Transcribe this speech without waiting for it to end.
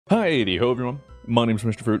Hi-ho everyone, my name is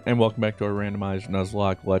Mr. Fruit, and welcome back to our randomized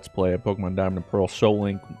Nuzlocke Let's Play Pokemon Diamond and Pearl Soul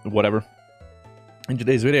Link, whatever. In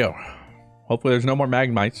today's video, hopefully there's no more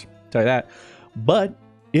Magmites, tell you that, but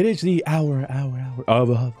it is the hour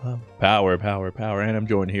of power, and I'm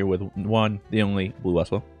joined here with one, the only, Blue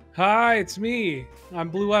Westlow. Hi, it's me. I'm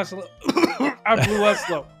Blue Westlow. I'm Blue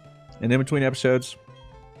Westlow. And in between episodes,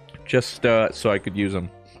 just so I could use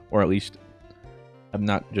them, or at least I'm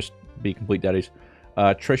not just be complete daddies.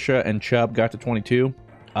 Trisha and Chubb got to 22.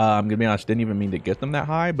 I'm gonna be honest, didn't even mean to get them that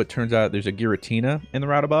high, but turns out there's a Giratina in the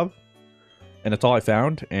route above, and that's all I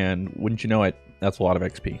found. And wouldn't you know it, that's a lot of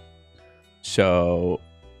XP. So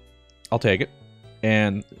I'll take it.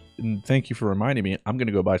 And thank you for reminding me. I'm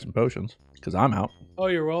gonna go buy some potions because I'm out. Oh,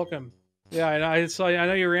 you're welcome. Yeah, I saw. I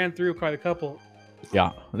know you ran through quite a couple.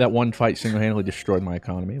 Yeah, that one fight single-handedly destroyed my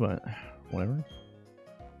economy, but whatever.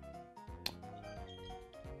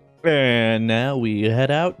 And now we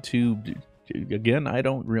head out to, again, I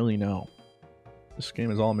don't really know. This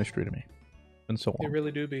game is all a mystery to me. And so on. It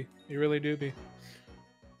really do be. It really do be.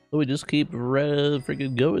 So we just keep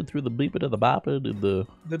freaking going through the beeping of the bopping and the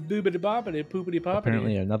boobity boppity poopity poppity.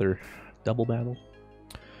 Apparently another double battle.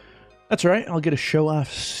 That's right. I'll get a show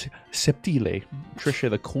off Septile, Trisha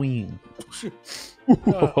the Queen.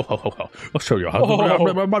 I'll show you how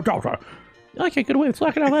my daughter. I can't get away with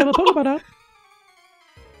slacking out. I have a Pokemon out.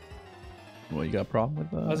 Well, you got a problem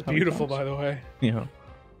with that? That's beautiful, by the way. Yeah.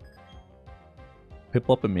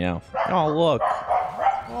 Piplup and Meowth. Oh, look.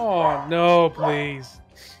 Oh, no, please.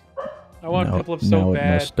 I want Piplup so now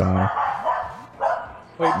bad. It must die.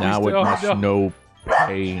 Wait, now it must know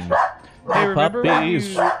pain. Hey, remember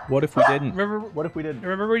puppies. What if we didn't? What if we didn't?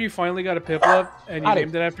 Remember when you finally got a Piplup and you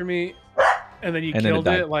named it after me, and then you killed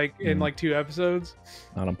it like in like 2 episodes?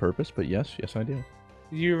 Not on purpose, but yes, I do.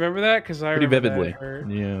 You remember that? Because I remember vividly.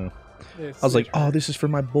 Yeah. I was like, oh, this is for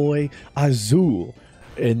my boy Azul,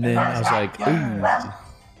 and then I was like, ooh.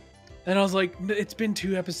 And I was like, it's been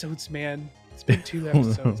 2 episodes, man. It's been 2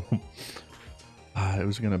 episodes. It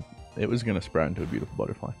was gonna sprout into a beautiful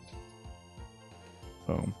butterfly.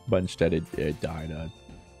 But instead it died.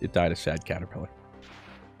 It died a sad caterpillar.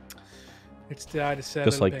 It's died a sad.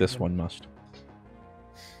 Just like this one must.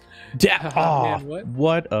 Man,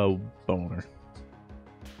 what a boner!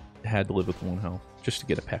 Had to live with 1 health just to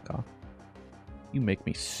get a peck off. You make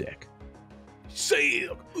me sick.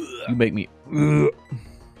 Sick. You make me. And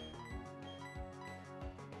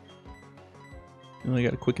I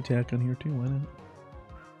got a quick attack on here too. Why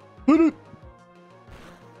not?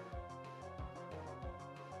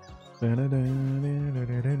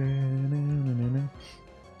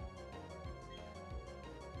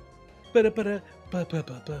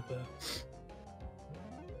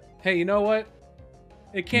 Hey, you know what?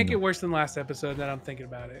 It can't get worse than last episode. That I'm thinking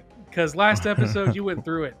about it, because last episode you went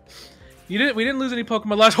through it. We didn't lose any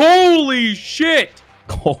Pokemon last. Holy shit!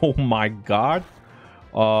 Oh my god!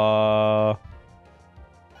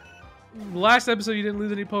 Last episode you didn't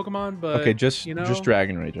lose any Pokemon, but okay, just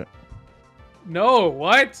Dragon Rage it. No,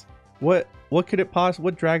 what? What could it possibly?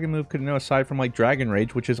 What Dragon move could it know aside from like Dragon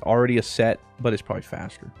Rage, which is already a set, but it's probably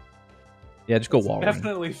faster. Yeah, just go Wall Ring.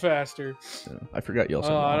 Definitely faster. Yeah, I forgot you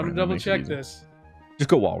also. I'm gonna double check this. Just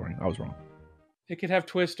go Wall Ring. I was wrong. It could have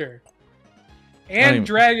Twister and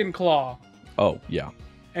Dragon Claw. Oh yeah.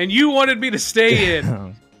 And you wanted me to stay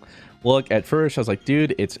in. Look, at first I was like,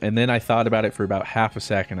 dude, and then I thought about it for about half a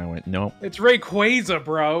second. I went, nope. It's Rayquaza,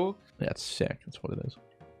 bro. That's sick. That's what it is.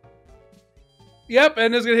 Yep,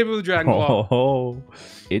 and it's gonna hit me with Dragon Claw. Oh,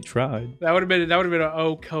 it tried. That would have been an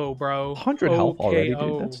OKO, bro. 100 health already,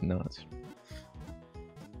 dude. That's nuts.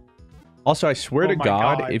 Also, I swear to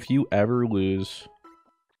God, if you ever lose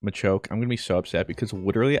Machoke, I'm gonna be so upset because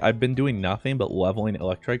literally I've been doing nothing but leveling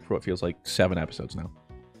Electrike for what feels like 7 episodes now.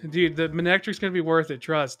 Dude, the Manectric's gonna be worth it.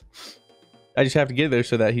 Trust. I just have to get there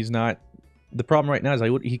so that he's not. The problem right now is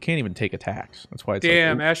he can't even take attacks. That's why it's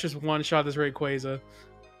damn. Like, Ash just one-shot this Rayquaza.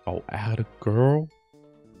 Oh, atta girl.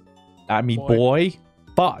 I mean, boy.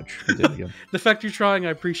 Fudge. The fact you're trying, I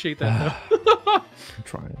appreciate that. I'm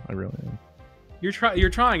trying. I really am. You're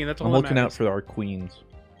trying, and that's all I'm looking out for our queens.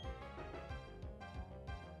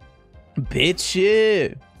 Bitch.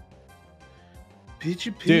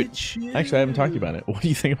 Dude, actually, I haven't talked about it. What do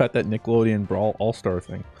you think about that Nickelodeon Brawl All-Star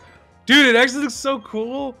thing? Dude, it actually looks so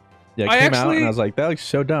cool. Yeah, it came out, and I was like, that looks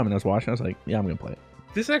so dumb. And I was watching, I was like, yeah, I'm going to play it.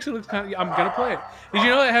 This actually looks kind of... I'm going to play it. Did you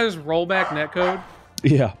know it has rollback netcode?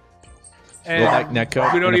 Yeah. And rollback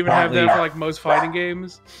netcode. We don't even have that for like most fighting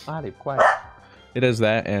games. It has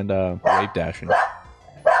that and wave dashing.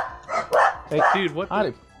 Hey, dude, what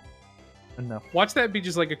the... No. Watch that be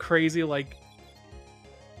just like a crazy, like,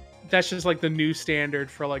 that's just like the new standard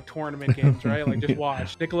for like tournament games, right? Like just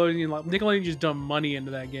watch Nickelodeon just dumped money into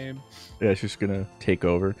that game. Yeah, it's just gonna take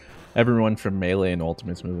over. Everyone from Melee and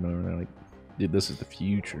Ultimate's moving over. They're like, dude, this is the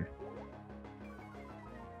future.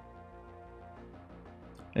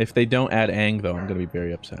 If they don't add Aang, though, I'm gonna be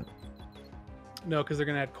very upset. No, because they're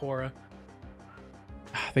gonna add Korra.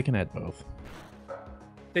 They can add both.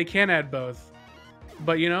 They can add both,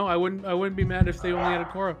 but you know, I wouldn't be mad if they only added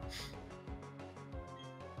Korra.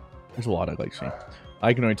 There's a lot I'd like to see.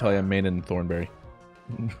 I can only tell you I'm main in Thornberry.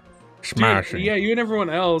 Smashing. Dude, yeah, you and everyone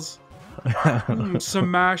else.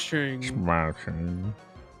 Smashing. Smashing.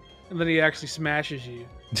 And then he actually smashes you.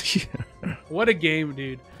 What a game,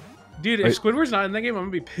 dude. Dude, if Squidward's not in that game, I'm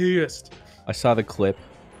gonna be pissed. I saw the clip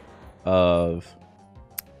of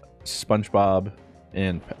SpongeBob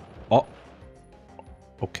and... Oh.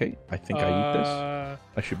 Okay, I think I eat this.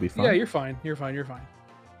 I should be fine. Yeah, you're fine. You're fine. You're fine.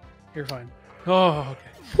 You're fine. Oh, okay.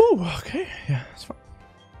 Whew, okay, yeah, it's fine.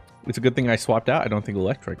 It's a good thing I swapped out. I don't think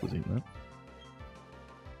Electric was eating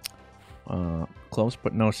that. Close,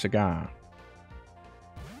 but no cigar.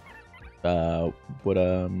 What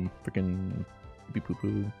freaking beep poo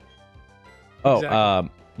poo. Oh,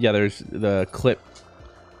 exactly. Yeah. There's the clip.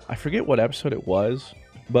 I forget what episode it was,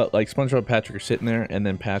 but like SpongeBob and Patrick are sitting there, and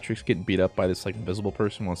then Patrick's getting beat up by this like invisible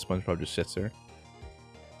person while SpongeBob just sits there.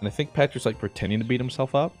 And I think Patrick's like pretending to beat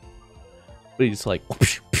himself up, but he's like,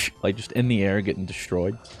 like just in the air getting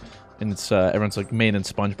destroyed. And it's everyone's like main and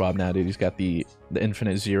SpongeBob now, dude. He's got the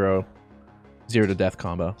infinite zero to death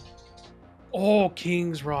combo. Oh,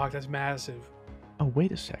 King's Rock, that's massive. Oh,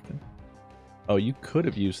 wait a second. Oh, you could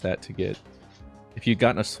have used that to get if you'd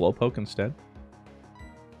gotten a Slowpoke instead.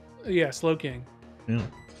 Yeah, Slow King. Yeah.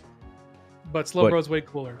 But Slowbro's way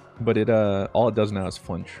cooler. But it all it does now is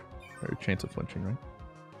flinch, or chance of flinching, right?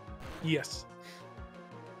 Yes.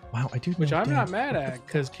 Wow, I do. Which I'm not mad at,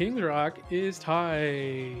 because King's Rock is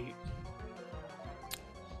tight.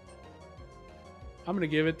 I'm gonna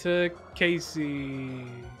give it to Casey.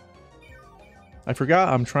 I forgot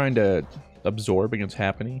I'm trying to absorb against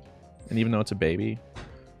Happiny, and even though it's a baby,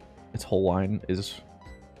 its whole line is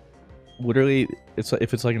literally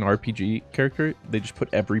if it's like an RPG character, they just put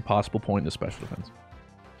every possible point into special defense.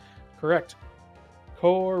 Correct.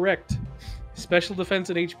 Correct. Special defense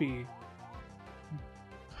and HP.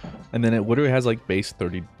 And then it literally has like base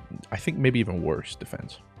 30, I think maybe even worse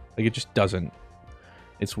defense. Like it just doesn't.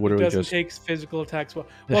 It's literally doesn't just take physical attacks well.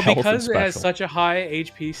 Well, because it has such a high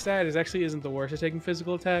HP stat, it actually isn't the worst at taking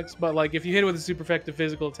physical attacks. But like if you hit it with a super effective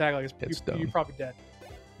physical attack, like you're probably dead.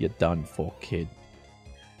 You're done for, kid.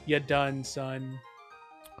 You're done, son.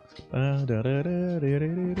 Oh,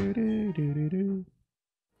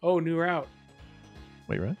 new route.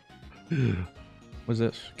 Wait, right? What's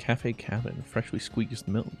this? Cafe Cabin, freshly squeezed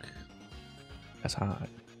milk. That's hot.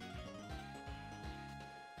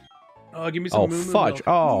 Oh, give me some moo fudge. Milk.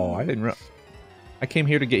 Oh, I didn't. I came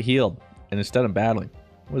here to get healed, and instead I'm battling.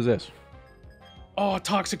 What is this? Oh,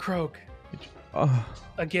 Toxicroak. Oh.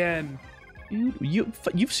 Again. Dude,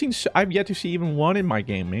 you've seen. I've yet to see even one in my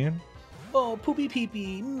game, man. Oh, poopy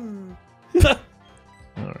peepee. Mm.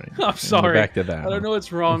 All right. I'm sorry. We're back to that. I don't know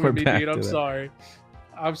what's wrong with me, dude. I'm sorry.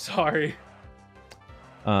 I'm sorry.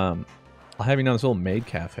 I'll have you know this little maid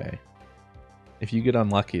cafe. If you get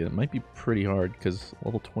unlucky, it might be pretty hard because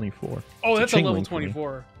level 24. Oh, that's a level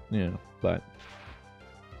 24. Yeah, but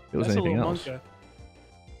if it was anything else,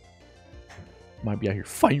 might be out here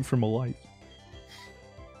fighting for my life.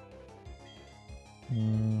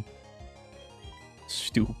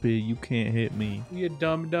 Stupid, you can't hit me. You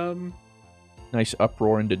dumb dumb. Nice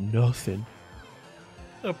uproar into nothing.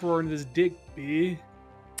 Uproar into this dick, B.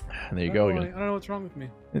 And there you go again. I don't know what's wrong with me.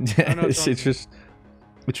 It's just,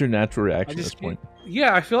 it's your natural reaction at this point.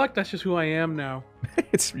 Yeah, I feel like that's just who I am now.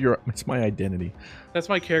 It's my identity. That's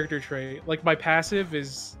my character trait. Like my passive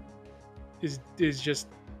is just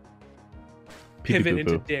pivot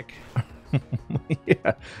into dick.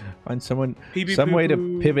 Yeah, find some way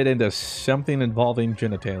to pivot into something involving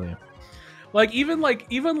genitalia. Like even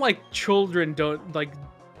children don't like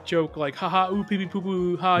joke like haha ooh pee pee poo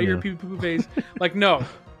poo ha your pee pee poo poo face. Like no,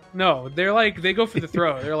 they're like they go for the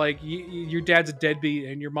throw. They're like your dad's a deadbeat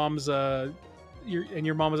and your mom's at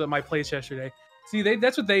my place yesterday. See,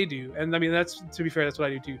 that's what they do, and I mean that's to be fair, that's what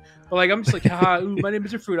I do too. But like I'm just like haha ooh my name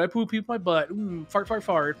is Fruit. I poo my butt. Fart fart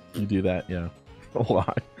fart. You do that, yeah, a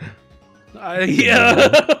lot. Yeah.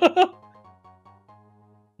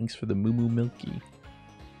 Thanks for the moo moo milky.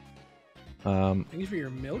 Thank you for your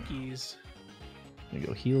milkies. There you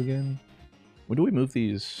go, heal again. When do we move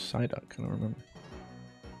these side up? I don't remember.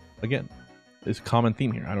 Again, there's a common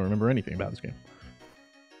theme here. I don't remember anything about this game,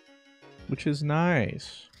 which is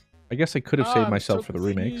nice. I guess I could have saved I'm myself so for the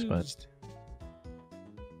remakes, but confused.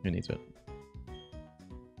 who needs it?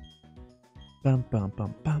 Bum, bum,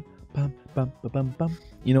 bum, bum, bum, bum, bum, bum, bum.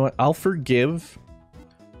 You know what? I'll forgive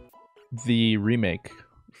the remake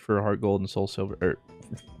for Heart Gold and Soul Silver, or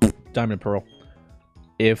Diamond and Pearl,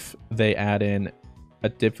 if they add in a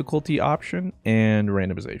difficulty option and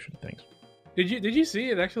randomization things. Did you see?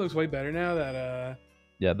 It actually looks way better now that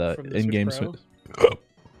Yeah, the from the in-game, Switch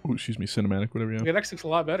excuse me, cinematic, whatever. Yeah, it actually looks a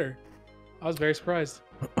lot better. I was very surprised.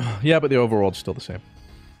 Yeah, but the overworld's still the same.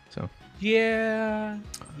 So. Yeah.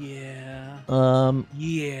 Yeah.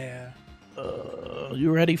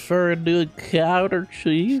 You ready for a new encounter,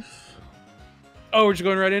 Chief? Oh, we're just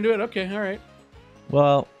going right into it? Okay, all right.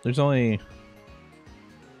 Well, there's only...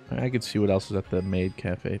 I could see what else is at the Maid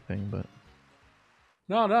Cafe thing, but...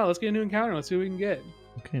 No, let's get a new encounter. Let's see what we can get.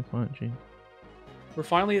 Okay, fine, gee. We're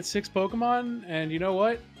finally at 6 Pokemon, and you know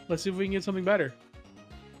what? Let's see if we can get something better.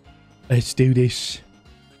 Let's do this.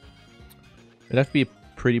 It'd have to be a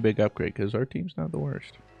pretty big upgrade, because our team's not the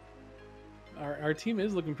worst. Our team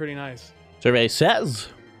is looking pretty nice. Survey says...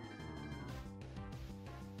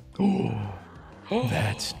 Oh,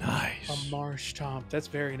 that's nice. A Marsh Tomp. That's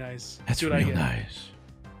very nice. That's real nice.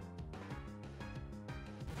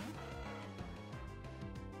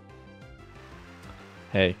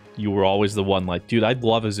 Hey, you were always the one like, dude, I'd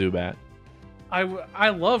love a Zubat. I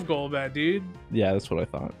love Golbat, dude. Yeah, that's what I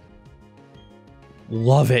thought.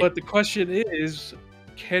 Love it. But the question is,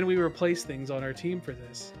 can we replace things on our team for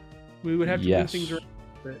this? We would have to move things around.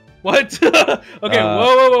 What? Okay,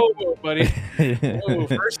 whoa, buddy. Whoa,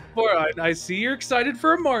 first of all, I see you're excited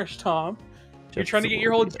for a Marsh Tomp. You're trying to get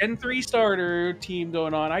your whole Gen 3 starter team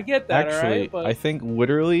going on. I get that, actually, all right? But... I think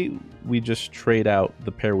literally we just trade out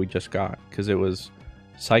the pair we just got, because it was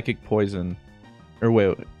Psychic Poison. Or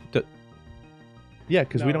wait. Yeah,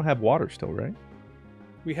 because we don't have water still, right?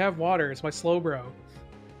 We have water. It's my Slowbro.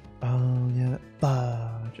 Oh, yeah.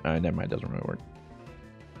 Fudge. Never mind. It doesn't really work.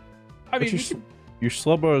 I mean, your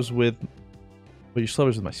Slowbro's with... But your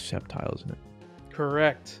Slowbro's with my Sceptile, isn't it?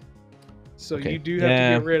 Correct. So okay. you do have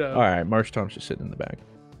to get rid of... Alright, Marsh Tomp's just sitting in the back.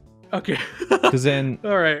 Okay. Because then...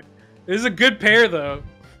 Alright. This is a good pair, though.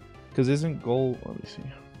 Because isn't Gold... Let me see.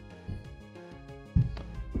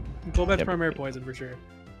 Golbat's primary poison, for sure.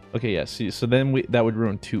 Okay, yeah. See, so then that would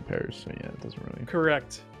ruin 2 pairs. So yeah, it doesn't really...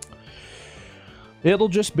 Correct. It'll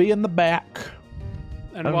just be in the back.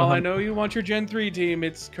 And while I know you want your Gen 3 team,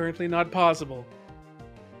 it's currently not possible.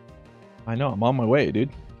 I know. I'm on my way, dude.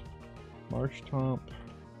 Marsh Tomp.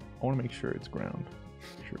 I want to make sure it's ground.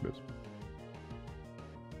 Sure it is.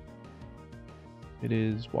 It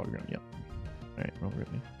is water ground, yep. Alright, well,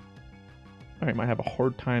 really. Alright, might have a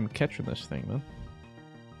hard time catching this thing, then.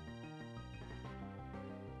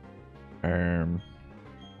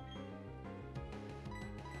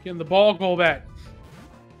 Getting the ball, Golbat.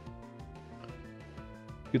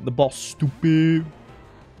 Get the ball, stupid.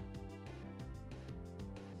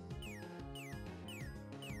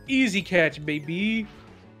 Easy catch, baby.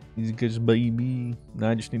 Easy catch, baby. Now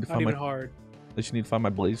I just need to find Not even hard. I just need to find my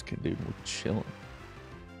Blaziken, dude. We're chilling.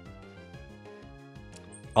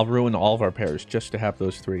 I'll ruin all of our pairs just to have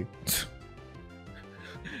those 3.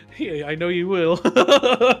 Yeah, I know you will.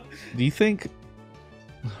 Do you think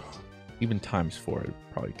even ×4 would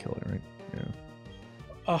probably kill it, right?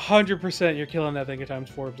 Yeah. 100% you're killing that thing at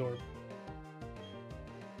 ×4 absorb.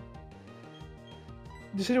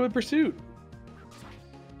 Just hit it with Pursuit.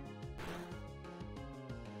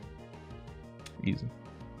 Easy.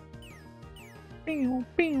 Yeah,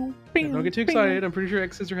 don't get too excited. I'm pretty sure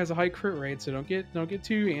X Scissor has a high crit rate, so don't get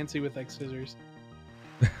too antsy with X Scissors.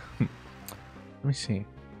 Let me see.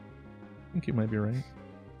 I think you might be right.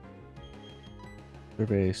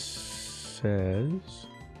 Survey says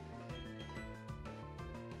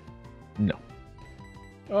no.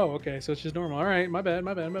 Oh, okay. So it's just normal. All right. My bad.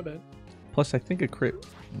 Plus, I think a crit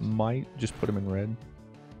might just put him in red.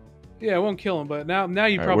 Yeah, it won't kill him, but now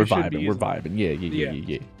you probably should be. We're vibing.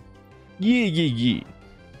 Yeah.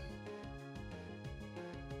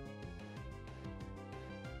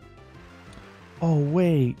 Oh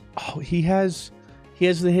wait. Oh, he has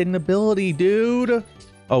the hidden ability, dude.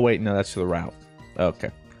 Oh wait, no, that's the route. Okay.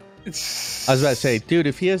 I was about to say, dude,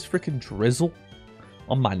 if he has freaking Drizzle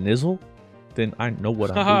on my Nizzle, then I know what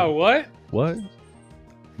I'm doing. What? What?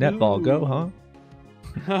 Netball, go, huh?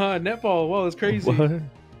 Netball, whoa, that's crazy. What?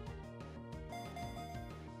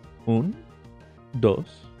 1, 2,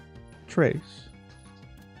 3.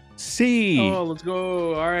 C. Oh, let's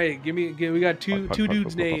go. All right, we got two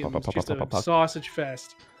dudes' names. Just a sausage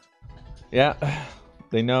fest. Yeah,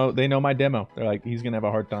 they know my demo. They're like, he's gonna have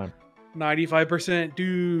a hard time. 95%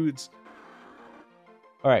 dudes.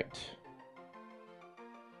 All right.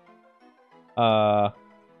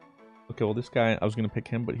 Okay, well, this guy, I was going to pick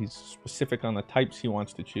him, but he's specific on the types he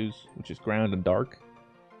wants to choose, which is ground and dark.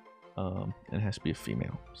 And it has to be a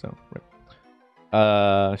female, so, right.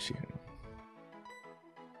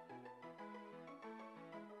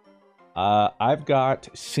 I've got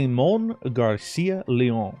Simone Garcia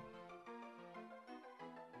Leon.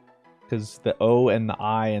 Because the O and the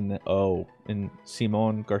I and the O in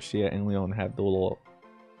Simone Garcia and Leon have the little,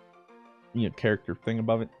 character thing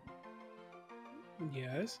above it.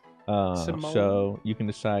 Yes. So you can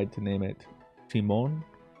decide to name it Simone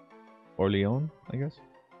or Leon, I guess.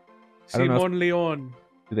 Simone Leon.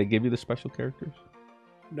 Do they give you the special characters?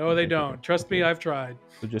 No, they don't. Trust me, I've tried.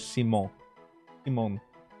 So just Simone. Simone.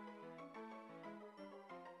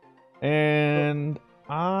 And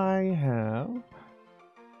I have...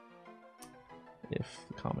 If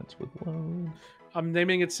the comments would load. I'm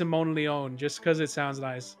naming it Simone Leon just because it sounds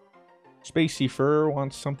nice. Spacey Fur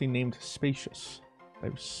wants something named Spacious. I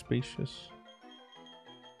have Spacious.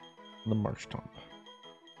 The Marsh Tomp.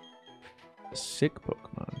 A sick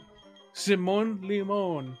Pokemon. Simone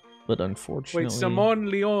Leon. But unfortunately... Wait,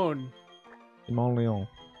 Simone Leon. Simone Leon.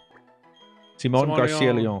 Simone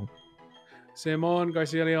Garcia Leon. Simone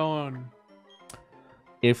Garcia Leon.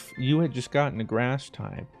 If you had just gotten a grass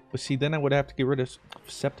type, but see, then I would have to get rid of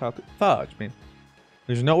Sceptile. Fudge, man.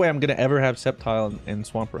 There's no way I'm going to ever have Sceptile and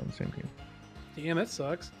Swampert on the same team. Damn, that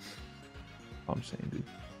sucks. I'm saying, dude.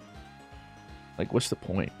 Like, what's the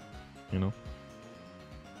point? You know?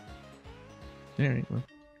 Alright, well.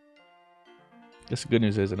 Guess the good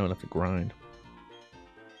news is I don't have to grind.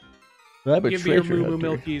 Give me your Moo Moo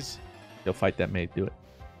Milkies. You'll fight that mate, do it.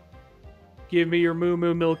 Give me your Moo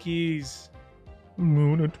Moo Milkies.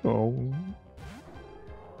 Moonatone.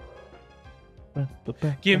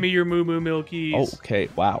 Give me your Moo Moo Milkies. Okay,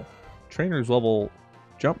 wow. Trainer's level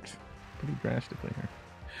jumped pretty drastically here.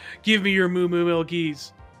 Give me your Moo Moo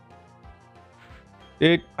Milkies.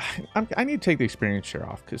 Dude, I need to take the experience share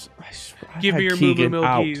off because give me your Moo Moo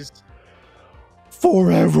Milkies.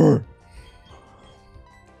 Forever.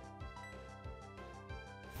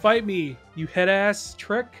 Fight me, you head ass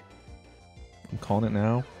trick. I'm calling it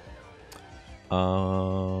now. I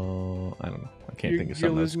don't know. I can't think of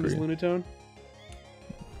something. You're losing this Lunatone?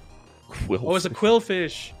 Quillfish. Oh, it's a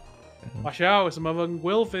Quillfish. Watch out, it's a motherfucking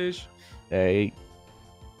Quillfish. Hey,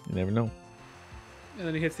 you never know. And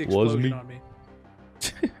then he hits the explosion on me.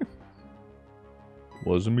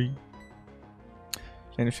 Wasn't me.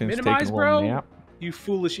 Anderson's Minimize, taking a bro. nap. You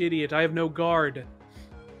foolish idiot. I have no guard.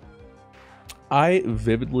 I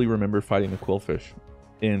vividly remember fighting the Quillfish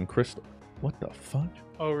in Crystal. What the fudge?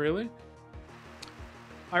 Oh, really?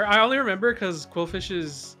 I only remember because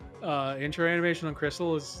Quillfish's intro animation on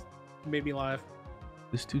Crystal made me laugh.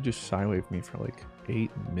 This dude just sidewaved me for like 8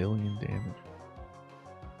 million damage.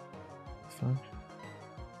 Fudge.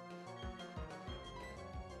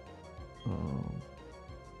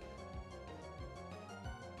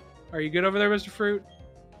 Are you good over there, Mr. Fruit?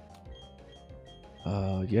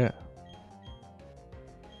 Yeah.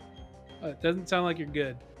 It doesn't sound like you're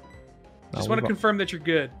good. No, Just want to confirm that you're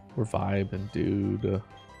good. We're vibing, dude.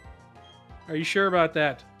 Are you sure about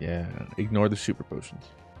that? Yeah. Ignore the super potions.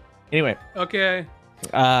 Anyway. Okay.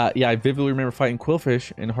 Yeah, I vividly remember fighting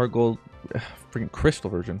Quillfish in Heart Gold, freaking Crystal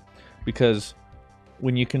version, because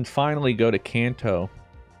when you can finally go to Kanto,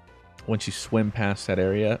 once you swim past that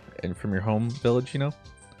area and from your home village, you know.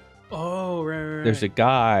 Oh, right. There's a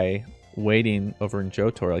guy waiting over in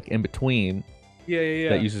Johtor, like in between. Yeah.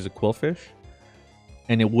 That uses a Quillfish,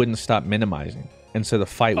 and it wouldn't stop minimizing, and so the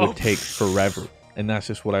fight would take forever. And that's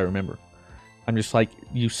just what I remember. I'm just like,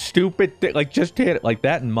 you stupid thing. Like, just hit it like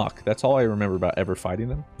that and muck. That's all I remember about ever fighting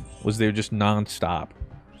them. Was they were just non-stop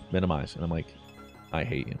minimize, and I'm like, I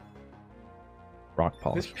hate you. Rock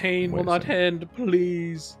polish. This pain will not end,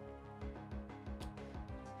 please.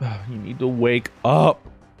 You need to wake up.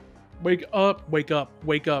 Wake up, wake up,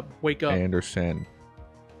 wake up, wake up. Anderson.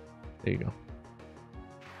 There you go.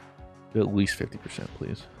 Do at least 50%,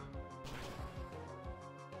 please.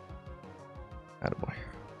 Attaboy.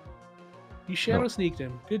 You shadow sneaked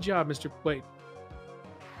him. Good job, Mr. Wait.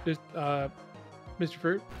 Just, Mr.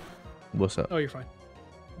 Fruit? What's up? Oh, you're fine.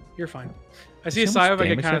 You're fine. I see a Psy-Ev, I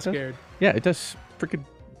get kind of scared. Yeah, it does freaking...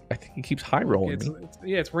 I think it keeps high rolling me.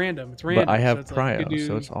 Yeah, it's random. It's random. But I have so Prio, like,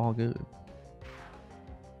 so it's all good.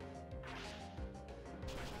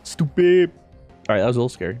 Stupid. Alright, that was a little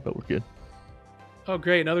scary, but we're good. Oh,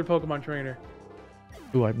 great. Another Pokemon trainer.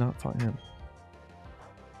 Ooh, I've not fought him.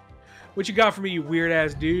 What you got for me, you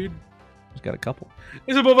weird-ass dude? He's got a couple.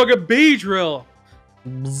 It's a motherfucking Beedrill!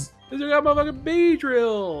 It's a motherfucking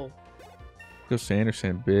Beedrill! go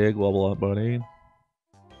Sanderson. Big level up, buddy.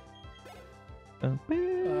 I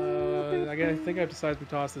think I have to seismic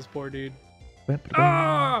toss this poor dude.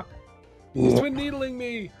 Ah! He's twin needling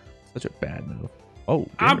me. Such a bad move. Oh,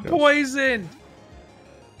 I'm poisoned.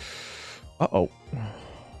 Uh-oh.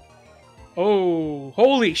 Oh,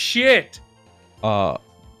 holy shit.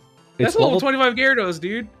 That's level 25 Gyarados,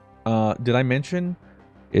 dude. Did I mention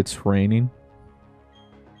it's raining?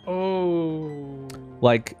 Oh.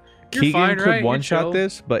 Like, You're Keegan fine, could right? one-shot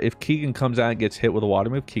this, but if Keegan comes out and gets hit with a water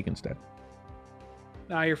move, Keegan's dead.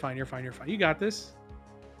 Nah, you're fine. You're fine. You're fine. You got this.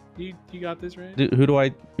 You got this, right? Dude, who do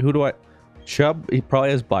I... Chubb, he probably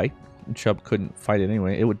has Bite. Chubb couldn't fight it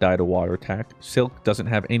anyway. It would die to water attack. Silk doesn't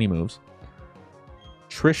have any moves.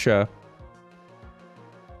 Trisha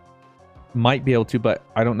might be able to, but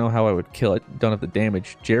I don't know how I would kill it. Don't have the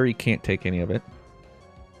damage. Jerry can't take any of it.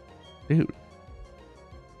 Dude.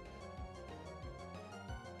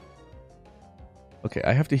 Okay,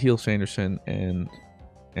 I have to heal Sanderson and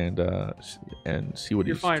see what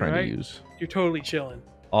You're he's fine, trying right? to use. You're totally chilling.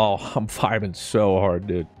 Oh, I'm vibing so hard,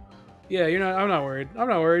 dude. Yeah, you're not. I'm not worried. I'm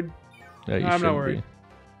not worried. Yeah, you I'm not shouldn't worried.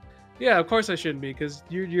 be. Yeah, of course I shouldn't be, because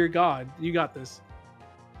you're God. You got this.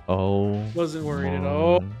 Oh. Wasn't worried at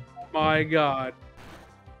all. Oh my God.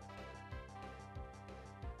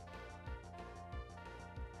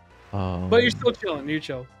 But you're still chilling. You're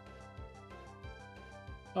chill.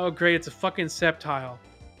 Oh, great. It's a fucking Sceptile.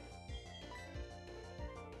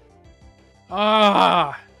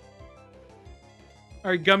 Ah!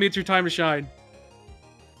 Alright, Gummy, it's your time to shine.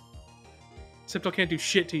 Sceptile can't do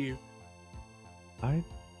shit to you.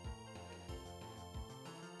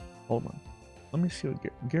 Hold on. Let me see what...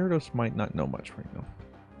 Gyarados might not know much right now.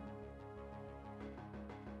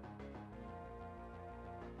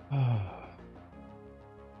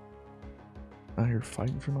 Now you're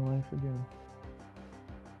fighting for my life again.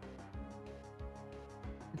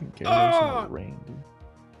 Gyarados in the rain, dude.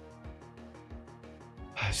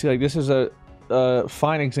 See, like, this is a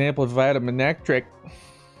fine example of if I had a Manectric.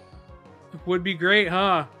 Would be great,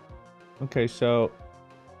 huh? Okay, so...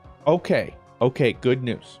 Okay, good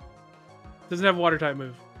news. Doesn't have a water type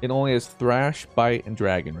move. It only has Thrash, Bite, and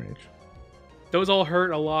Dragon Rage. Those all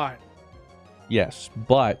hurt a lot. Yes,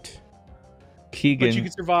 but Keegan But you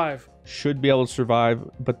can survive. should be able to survive,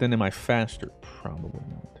 but then am I faster? Probably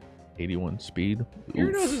not. 81 speed.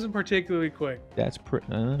 Your nose isn't particularly quick. That's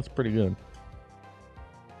pretty good.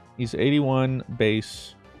 He's 81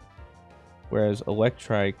 base, whereas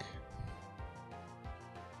Electrike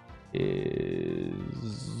is,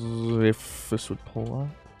 if this would pull up,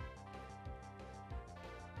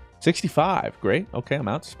 65. Great. Okay, I'm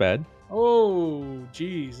outsped. Oh,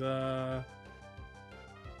 jeez.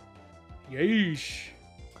 Yeesh.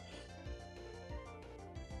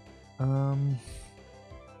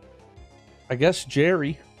 I guess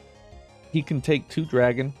Jerry, he can take 2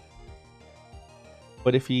 dragon,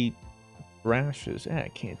 but if he thrashes, I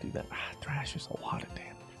can't do that. Thrash is a lot of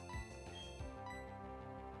damage,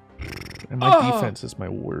 and my defense is my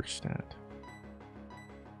worst stat.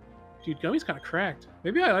 Dude, Gummy's kind of cracked.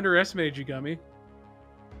 Maybe I underestimated you, Gummy.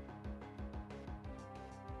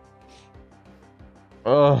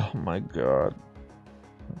 Oh my god.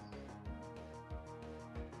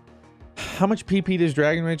 How much PP does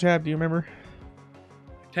Dragon Rage have? Do you remember?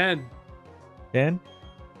 10. 10?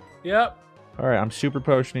 Yep. Alright, I'm super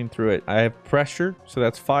potioning through it. I have pressure, so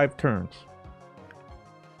that's 5 turns.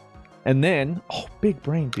 And then, oh, big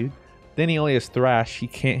brain, dude. Then he only has Thrash. He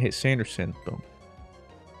can't hit Sanderson. Boom.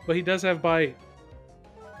 But he does have Bite.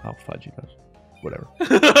 Oh, fudge, he does. Whatever.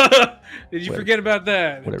 Did you forget about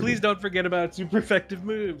that? Whatever. Please don't forget about super effective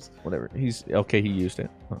moves. Whatever. He's okay. He used it.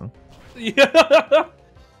 Yeah.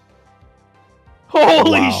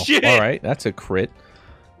 Holy Wow. shit! All right, that's a crit.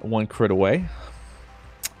 1 crit away.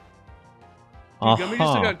 Dude, Gummy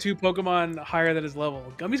just got 2 Pokemon higher than his level.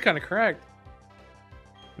 Gummy's kind of cracked.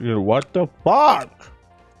 Dude, what the fuck?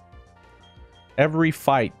 Every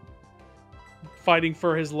fight. Fighting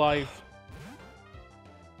for his life.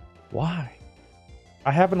 Why?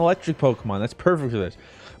 I have an electric Pokemon. That's perfect for this.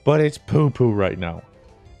 But it's poo-poo right now.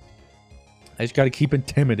 I just got to keep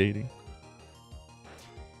intimidating.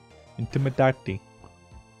 Intimidati.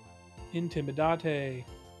 Intimidate.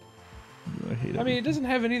 I mean, it doesn't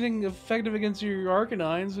have anything effective against your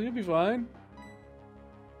Arcanine, so you'll be fine.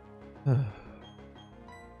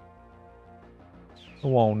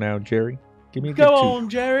 Go on now, Jerry. Give me a Go good on,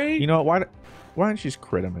 Jerry. You know what? Why don't you just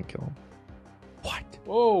crit him and kill him? What?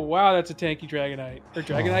 Oh, wow, that's a tanky Dragonite. Or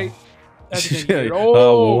Dragonite? That's a tanky dude.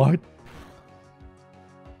 What?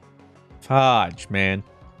 Fudge, man.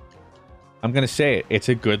 I'm gonna say it. It's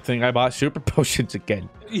a good thing I bought super potions again.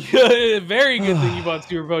 Yeah, very good thing you bought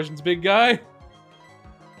super potions, big guy.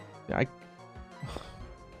 Yeah,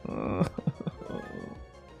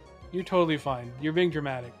 You're totally fine. You're being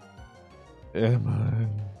dramatic. am I?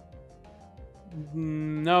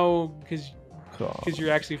 No, because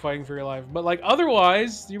you're actually fighting for your life. But like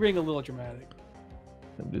otherwise, you're being a little dramatic.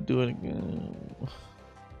 Time to do it again.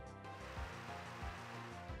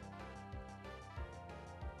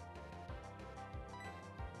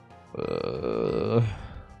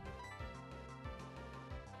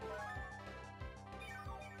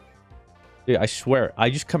 Yeah, I swear, I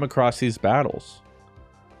just come across these battles.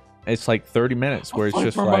 It's like 30 minutes where it's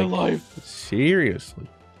just for like, my life. Seriously.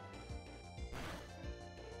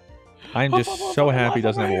 I'm just so happy he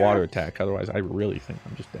doesn't have a water attack. Otherwise, I really think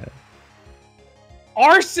I'm just dead.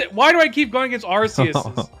 Why do I keep going against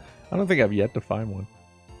Arceus? I don't think I've yet to find one.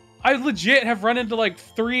 I legit have run into like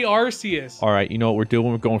 3 Arceus. All right, you know what we're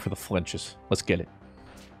doing? We're going for the flinches. Let's get it.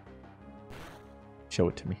 Show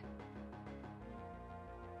it to me.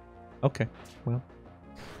 Okay, well.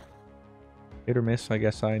 Hit or miss, I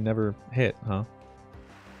guess I never hit, huh?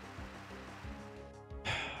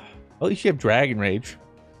 At least you have Dragon Rage.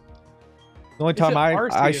 The only time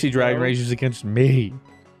I see Dragon Rage is against me.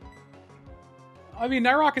 I mean,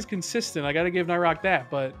 Nyrok is consistent. I gotta give Nyrok that,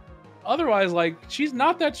 but otherwise, like, she's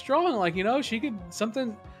not that strong. Like, you know, she could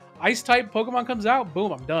something Ice-type Pokemon comes out,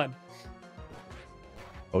 boom, I'm done.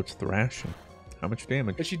 Oh, it's thrashing. How much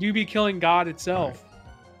damage? But she do be killing God itself.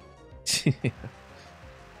 Right.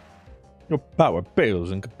 Your power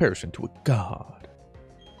pales in comparison to a god.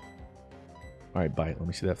 Alright, bite. Let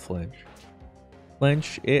me see that flinch.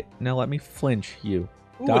 Flinch it. Now let me flinch you.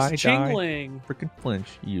 Ooh, Die, it's Chingling. Freaking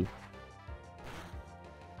flinch you.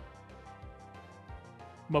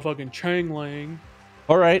 Motherfucking Changling.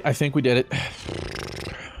 Alright, I think we did it.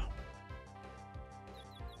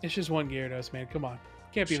 It's just one Gyarados, man. Come on.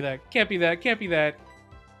 Can't be that. Can't be that. Can't be that.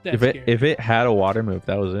 That's if it had a water move,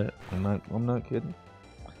 that was it. I'm not kidding.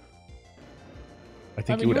 I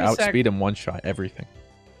think you would outspeed him one shot everything.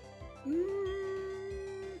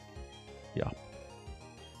 Yeah.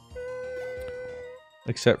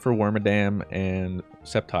 Except for Wormadam and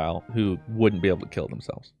Sceptile, who wouldn't be able to kill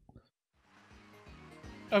themselves.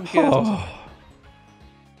 Okay, that's awesome.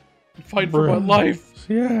 I'm fighting for my life.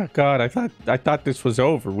 Yeah, God, I thought this was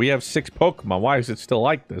over. We have 6 Pokemon. Why is it still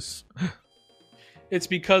like this? It's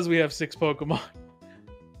because we have 6 Pokemon.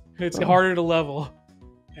 It's harder to level.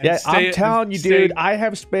 Yeah, I'm telling you, dude, I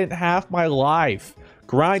have spent half my life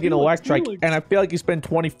grinding Electrike, and I feel like you spend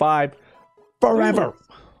 25 forever.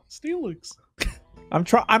 Steelix.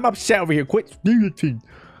 I'm upset over here. Quit Steelixing.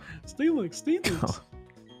 Steelix.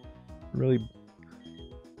 Really,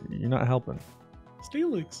 you're not helping.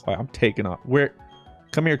 Steelix. All right, I'm taking off.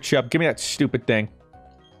 Come here, Chubb. Give me that stupid thing.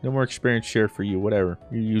 No more experience share for you. Whatever.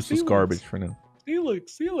 You're useless garbage for now.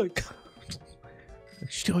 Steelix.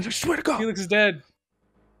 Steelix, I swear to God. Steelix is dead.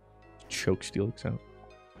 Choke Steelix out.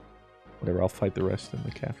 Whatever, I'll fight the rest in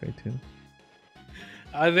the cafe too.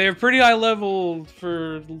 They're pretty high level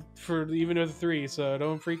for even with 3, so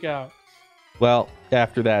don't freak out. Well,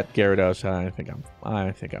 after that Gyarados, I think I'm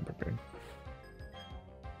prepared.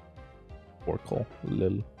 Poor Cole,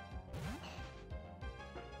 lil.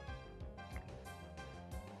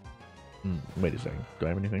 Wait a second. Do I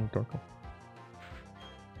have anything, Torkoal?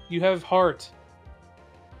 You have heart.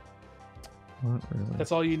 Not really.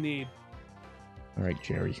 That's all you need. All right,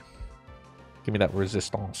 Jerry. Give me that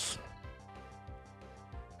resistance.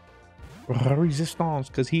 Resistance,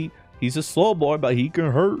 because he's a slow boy, but he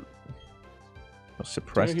can hurt.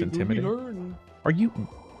 Suppressed, intimidating. Are you?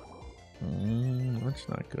 That's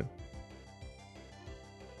not good.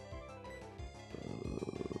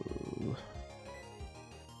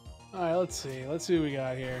 All right, let's see. Let's see what we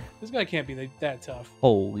got here. This guy can't be that tough.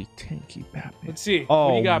 Holy tanky Batman. Let's see. What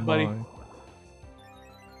do you got, buddy?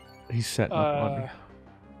 He's setting up on me.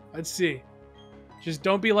 Let's see. Just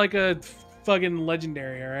don't be like a fucking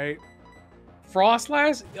legendary, all right?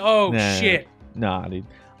 Frostlass? Oh, shit. Nah, dude.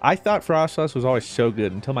 I thought Frostlass was always so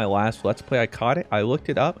good until my last Let's Play. I caught it. I looked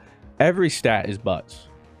it up. Every stat is butts.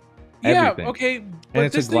 Yeah, everything. okay. But and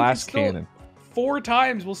it's a glass cannon. 4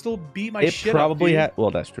 times will still beat my shit up, probably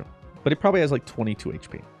well, that's true. But it probably has like 22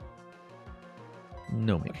 HP.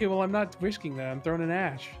 No, maybe. Okay, well, I'm not risking that. I'm throwing an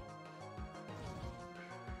Ash.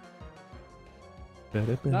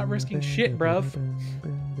 Not risking shit, bruv.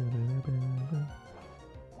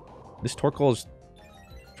 This Torkoal is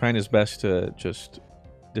trying his best to just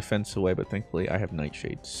defense away, but thankfully I have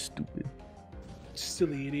Nightshade. Stupid.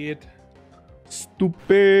 Silly idiot.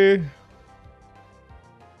 Stupid.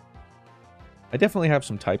 I definitely have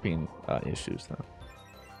some typing issues, though.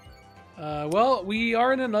 Well, we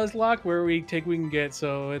are in a Nuzlocke where we take what we can get,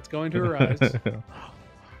 so it's going to arise.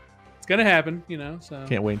 It's gonna happen, you know. So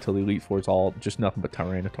can't wait until the Elite Four is all just nothing but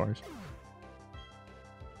Tyrannosaurs.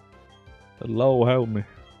 Hello, help me.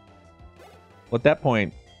 Well, at that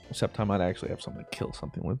point, Sceptile might actually have something to kill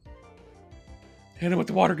something with. Hit him with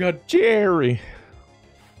the water gun, Jerry.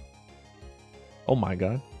 Oh my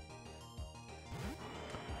god.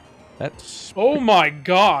 That's. Oh my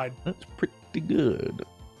god. That's pretty good.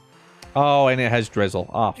 Oh, and it has Drizzle.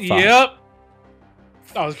 Oh, fuck. Yep.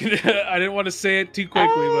 I was gonna. I didn't want to say it too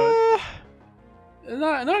quickly, but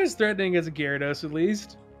not as threatening as a Gyarados, at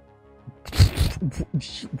least.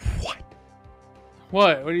 What?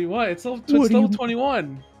 What? What do you want? It's level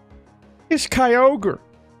 21. It's Kyogre.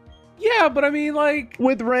 Yeah, but I mean, like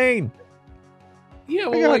with rain. Yeah,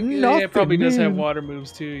 well, like, yeah, it probably does have water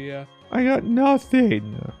moves too. Yeah. I got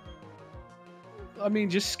nothing. I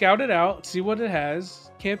mean, just scout it out, see what it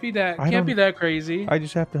has. Can't be that crazy. I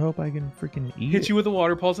just have to hope I can freaking eat Hit you with a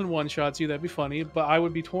water pulse and one-shots you. That'd be funny, but I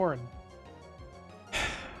would be torn. I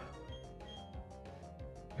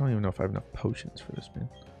don't even know if I have enough potions for this, man.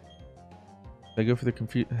 I go for the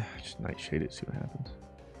just Nightshade it, see what happens.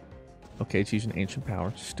 Okay, it's using Ancient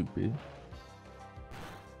Power. Stupid.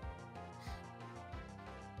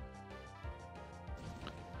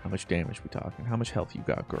 How much damage we talking? How much health you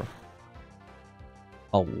got, girl?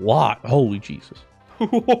 A lot. Holy Jesus.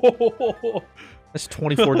 That's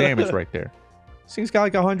 24 damage right there. This thing's got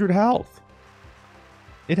like 100 health.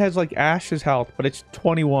 It has like Ash's health, but it's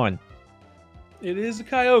 21. It is a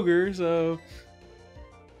Kyogre, so...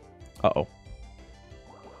 Uh-oh.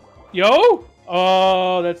 Yo!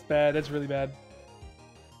 Oh, that's bad. That's really bad.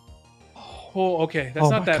 Oh, okay. That's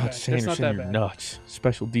not that bad. That's not that bad. Nuts.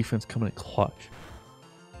 Special defense coming in clutch.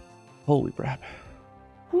 Holy crap.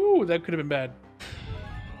 Ooh, that could have been bad.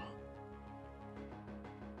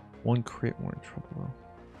 One crit, we're in trouble though.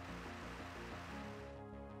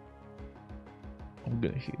 I'm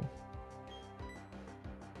gonna heal.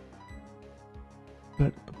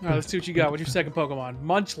 Alright, let's see what you got. What's your second Pokemon?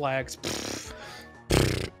 Munchlax.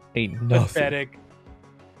 Ain't nothing. Pathetic.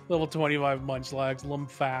 Level 25 Munchlax.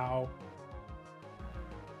 Lumphao.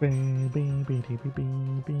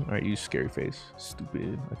 Alright, use Scary Face.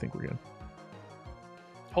 Stupid. I think we're good.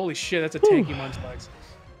 Holy shit, that's a tanky Munchlax.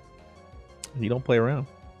 You don't play around.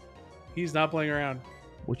 He's not playing around.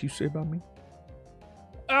 What'd you say about me?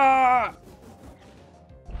 Ah!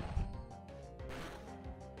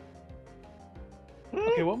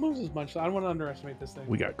 Okay, what moves is Munchlax? I don't want to underestimate this thing.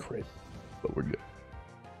 We got crit, but we're good.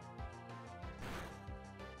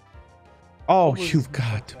 Oh, you've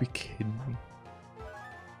got to be kidding me.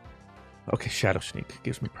 Okay, Shadow Sneak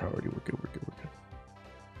gives me priority. We're good, we're good, we're good.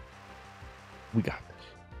 We got this.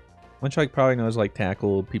 Munchlax probably knows like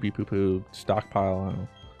Tackle, Pee-Pee Poo-Poo, Stockpile, I don't know.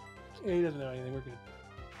 Yeah, he doesn't know anything. We're good.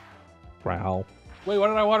 Growl. Wait, why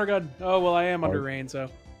did I water gun? Oh, well, I am under rain, so.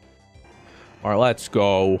 Alright, let's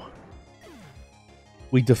go.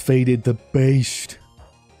 We defeated the beast.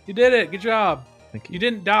 You did it. Good job. Thank you. You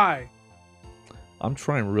didn't die. I'm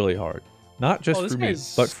trying really hard. Not just for me,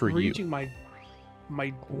 but for you. Reaching my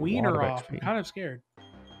wiener off. I'm kind of scared.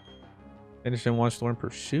 Anderson wants to learn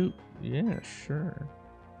Pursuit. Yeah, sure.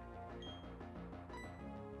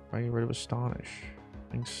 I get rid of Astonish.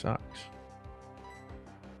 Thing sucks.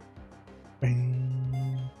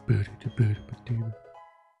 Rain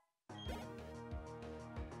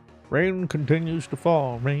continues to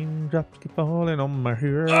fall. Raindrops keep falling on my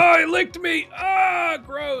hair. Oh, it licked me! Ah,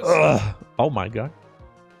 gross! Ugh. Oh my god.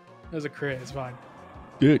 That was a crit. It's fine.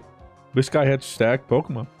 Dude, this guy had stacked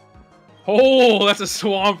Pokemon. Oh, that's a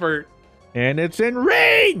Swampert. And it's in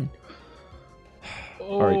rain! Oh,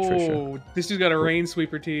 all right, Trisha. This dude's got a rain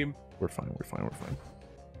sweeper team. We're fine, we're fine, we're fine.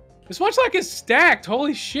 This Munchlax is stacked.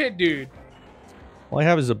 Holy shit, dude. All I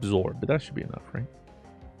have is Absorb, but that should be enough, right?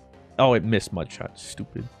 Oh, it missed Mudshot.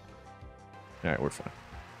 Stupid. Alright, we're fine.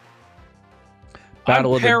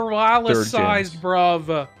 Battle of the paralyzed,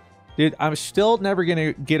 bruv. Dude, I'm still never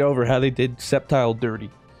gonna get over how they did Sceptile dirty.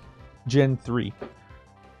 Gen 3.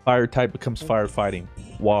 Fire type becomes firefighting.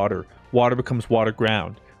 Water. Water becomes water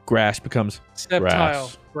ground. Grass becomes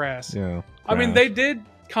Sceptile grass. Yeah. Grass. I mean, they did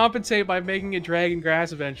compensate by making it dragon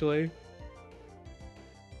grass eventually.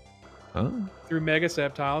 Huh? Through Mega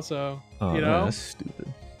Sceptile, so, oh, you know? That's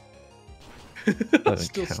stupid. That's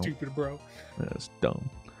still stupid, bro. That's dumb.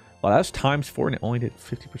 Well, that's times 4 and it only did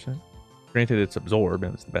 50%. Granted, it's Absorb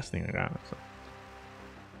and it's the best thing I got. So.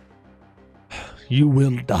 You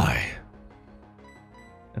will die.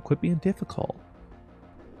 Now quit being difficult.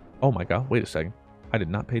 Oh my god, wait a second. I did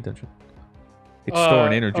not pay attention. It's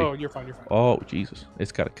storing energy. Oh, you're fine, you're fine. Oh, Jesus.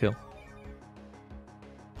 It's got to kill.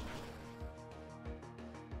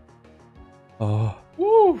 Oh.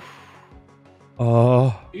 Woo.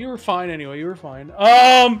 Oh. You were fine anyway. You were fine.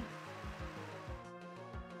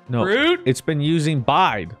 No. Fruit. It's been using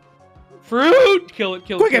bide. Fruit. Kill it.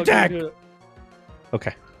 Kill it. Quick kill attack. It, kill it.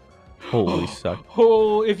 Okay. Holy suck.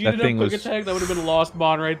 Oh, if you That didn't thing have quick was- attack, that would have been a lost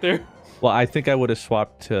mon right there. Well, I think I would have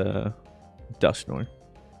swapped to Dustnorn.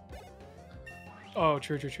 Oh,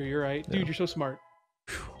 true. You're right. Dude, Yeah. you're so smart.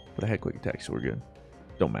 But I had quick attack, so we're good.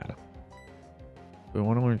 Don't matter. We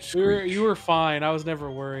want to learn Screech. You were fine. I was never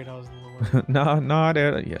worried. I was a little worried. No, not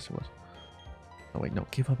at Yes, it was. Oh, wait, no.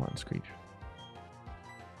 Give up on Screech.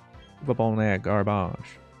 Give up on that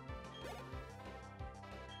garbage.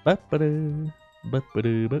 Ba-ba-da,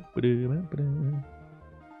 ba-ba-da, ba-ba-da, ba-ba-da.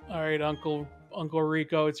 All right, Uncle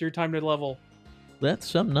Rico, it's your time to level. That's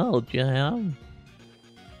some knowledge you have.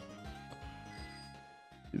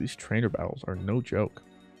 Dude, these trainer battles are no joke.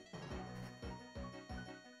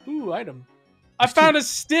 Ooh, item. I found a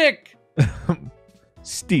stick!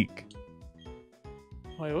 Steak.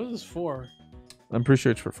 Wait, what is this for? I'm pretty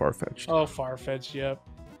sure it's for Farfetch'd. Oh, Farfetch'd, yep.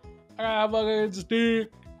 I got a fucking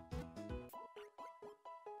stick.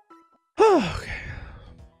 Okay.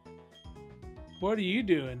 What are you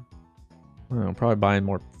doing? Well, I'm probably buying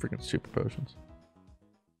more freaking super potions.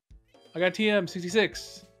 I got TM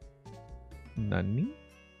 66. Nani?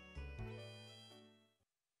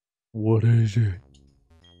 What is it?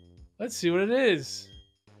 Let's see what it is.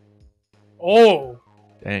 Oh,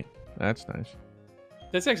 Dang, that's nice.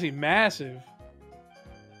 that's actually massive.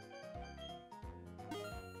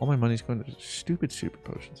 All my money's going to stupid super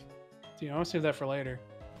potions. Dude, I want to save that for later.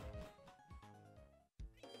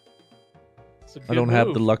 It's a I good don't have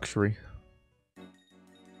the move. luxury.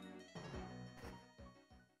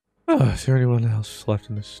 Oh, is there anyone else left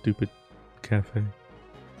in this stupid cafe?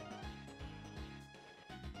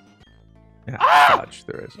 Yeah, dodge,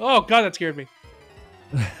 there is. Oh god, that scared me.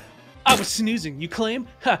 I was snoozing, you claim?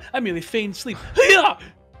 Ha, I merely feigned sleep. Hi-ya!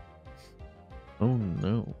 Oh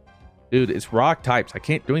no. Dude, it's rock types. I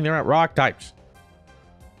can't do anything at rock types.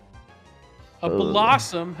 A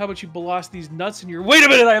blossom? How about you blast these nuts in your... Wait a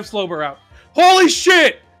minute, I have Slowbur out. Holy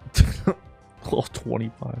shit! Level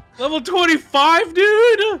 25. Level 25,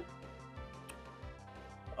 dude!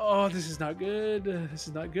 Oh, this is not good. This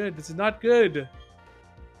is not good. This is not good.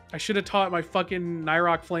 I should have taught my fucking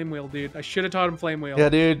Nyrock Flame Wheel, dude. I should have taught him Flame Wheel. Yeah,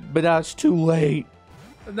 dude, but that's too late.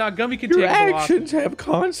 Now, Gummy can Your take actions have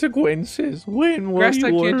consequences. When will Grass you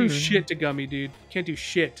type can't do learn? shit to Gummy, dude. Can't do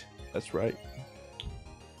shit. That's right.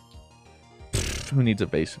 Who needs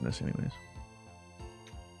evasiveness anyways?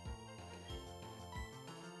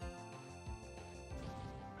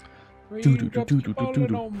 Raindrops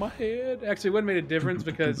falling on my head. Actually, it wouldn't make a difference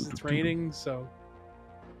because it's raining, so...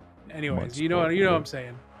 Anyways, you know what I'm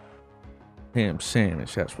saying. Ham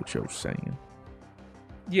sandwich, that's what you're saying.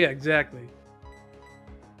 Yeah, exactly.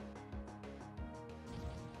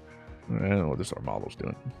 I don't know what this Armado's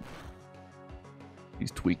doing.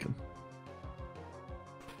 He's tweaking.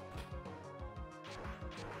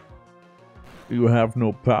 You have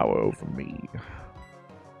no power over me.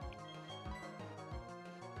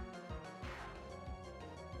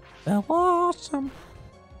 Blossom.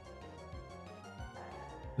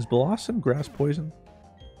 Is Blossom grass poison?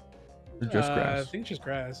 Or just I grass? think it's just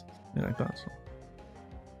grass. Yeah, I thought so.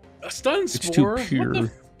 A stun It's too spore? pure. What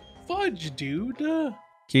the fudge, dude?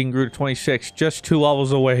 King grew to 26, just 2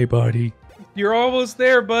 levels away, buddy. You're almost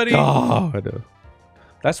there, buddy. God.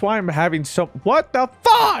 That's why I'm having so... What the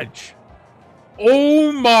fudge?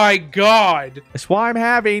 Oh my god. That's why I'm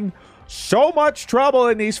having so much trouble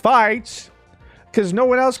in these fights. Because no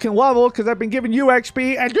one else can level, because I've been giving you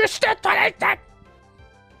XP, and you're still doing that.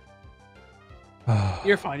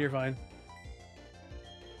 You're fine, you're fine.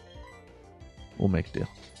 We'll make a deal.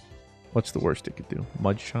 What's the worst it could do?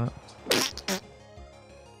 Mud shot?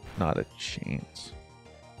 Not a chance.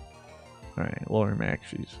 Alright, lower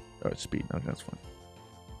maxes. Oh, speed. No, that's fine.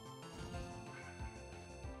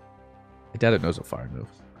 I doubt it knows a fire move.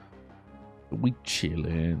 We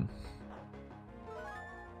chillin'.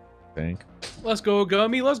 Think. Let's go,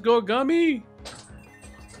 Gummy. Let's go, Gummy.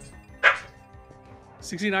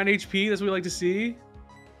 69 HP. That's what we like to see.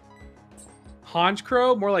 Haunch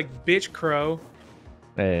Crow? More like bitch crow.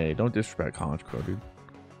 Hey, don't disrespect Haunch Crow, dude.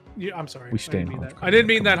 Yeah, I'm sorry. We stay in I didn't mean Haunch that. Crow. I didn't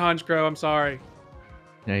mean Come that, on. Haunch Crow. I'm sorry.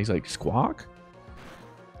 Yeah, he's like, Squawk?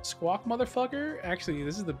 Squawk, motherfucker? Actually,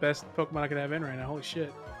 this is the best Pokemon I could have in right now. Holy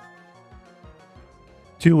shit.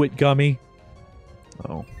 Do it, Gummy.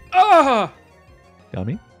 Oh. Ah!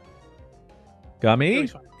 Gummy? Gummy?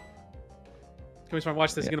 Gummy's fine. Gummy's fine.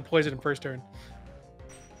 Watch this. He's Yeah. going to poison him first turn.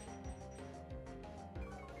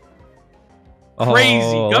 Crazy.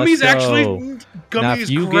 Oh, Gummy's let's actually... go. Now, Gummy if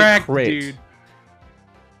is you get cracked, crit, dude.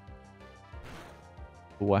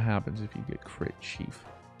 But what happens if you get crit, Chief?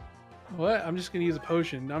 What? I'm just gonna use a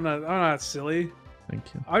potion. I'm not silly. Thank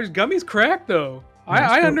you. Gummy's cracked though.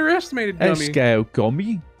 Yeah, I underestimated Gummy. Let's go,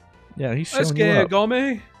 Gummy. Yeah, he's showing Let's you go, up.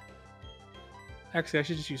 Gummy. Actually, I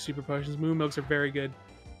should just use super potions. Moon milks are very good.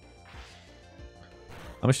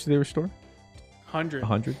 How much do they restore? 100.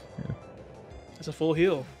 100. Yeah, That's a full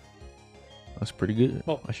heal. that's pretty good.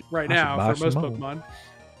 Well, I should right buy now for most some more. Pokemon.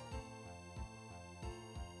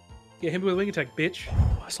 Get him with a wing attack, bitch.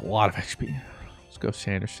 That's a lot of XP. Let's go,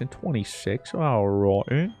 Sanderson. 26. All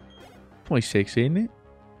right. 26, isn't it?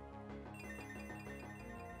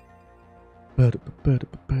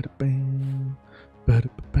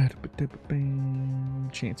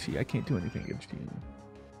 Chansey, I can't do anything against you.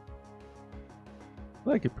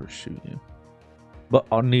 I could pursue you. But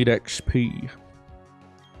I need XP.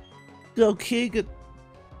 Go, Keegan.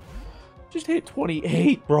 Just hit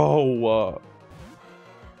 28, bro.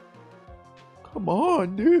 Come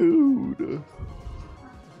on, dude.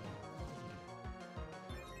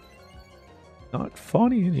 Not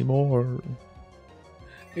funny anymore.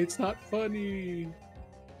 It's not funny.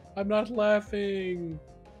 I'm not laughing.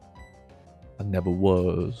 I never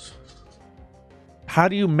was. How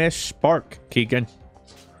do you miss Spark, Keegan?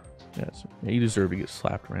 Yes, you deserve to get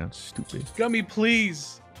slapped around, stupid. Gummy,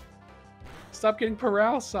 please. Stop getting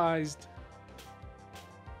paralyzed.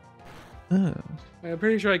 I'm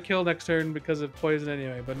pretty sure I kill next turn because of poison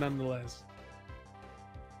anyway, but nonetheless.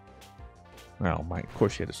 Oh my, of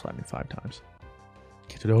course you had to slap me 5 times.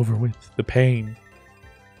 Get it over with. The pain.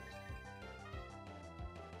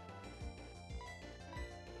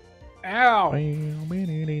 Ow! Are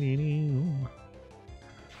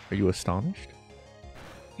you astonished?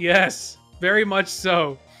 Yes, very much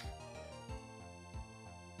so.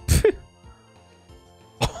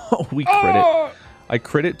 Oh, we crit it. I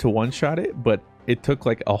crit it to one-shot it, but it took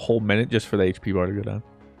like a whole minute just for the HP bar to go down.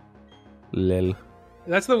 Lil.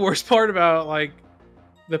 That's the worst part about like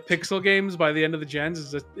the pixel games by the end of the gens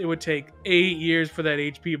is that it would take 8 years for that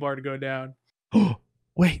HP bar to go down.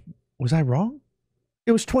 Wait, was I wrong?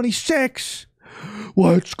 It was 26.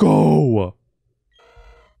 Let's go.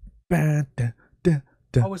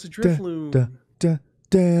 Oh, it's a Drifloon.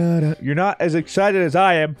 You're not as excited as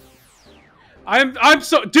I am. I'm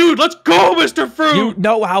so dude. Let's go, Mr. Fruit. You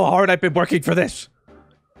know how hard I've been working for this.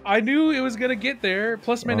 I knew it was gonna get there.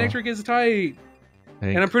 Plus, my Nectar gets tight,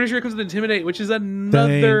 and I'm pretty sure it comes with Intimidate, which is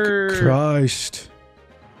another. Thank Christ.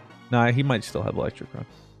 Nah, he might still have Electric Run.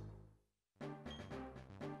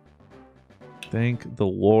 Thank the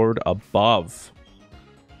Lord above.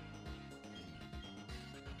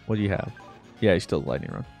 What do you have? Yeah, he's still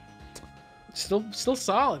Lightning Run. Still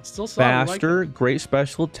solid. Still solid. Faster, great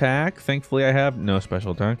special attack. Thankfully, I have no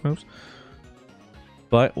special attack moves.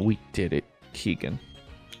 But we did it, Keegan.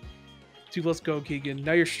 Dude, let's go, Keegan.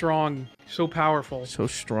 Now you're strong. So powerful. So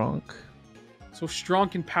strong. So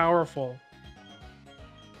strong and powerful.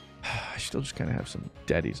 I still just kind of have some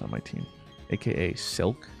daddies on my team. AKA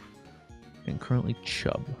Silk. And currently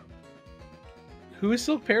Chub. Who is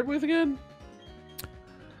Silk paired with again?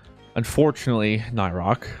 Unfortunately,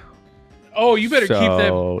 Nyrock. Oh, you better keep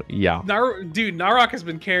that. Yeah. Dude, Narok has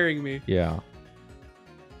been carrying me. Yeah.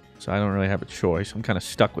 So I don't really have a choice. I'm kind of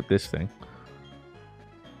stuck with this thing.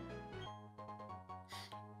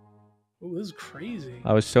 Oh, this is crazy.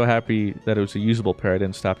 I was so happy that it was a usable pair. I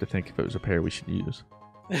didn't stop to think if it was a pair we should use.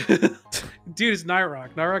 Dude, it's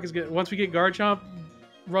Nyrok. Nyrok is good. Once we get Garchomp,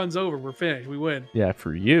 runs over. We're finished. We win. Yeah,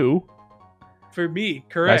 for you. For me,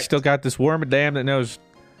 correct. I still got this Wormadam that knows,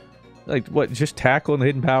 like, what, just tackle and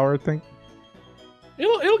hidden power thing?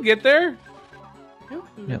 It'll get there.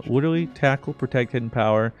 Yeah, literally tackle, protect, hidden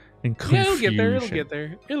power, and confusion. Yeah, it'll get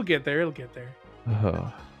there. It'll get there. It'll get there.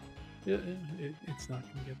 It'll get there. It's not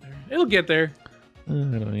gonna get there. It'll get there. I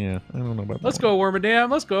don't know about that. Let's go, Wormadam.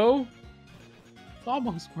 Let's go. It's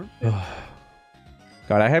almost worth it.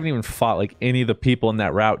 God, I haven't even fought like any of the people in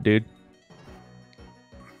that route, dude.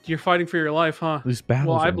 You're fighting for your life, huh? These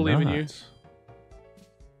battles well, I are believe in you. nuts.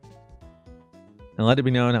 And let it be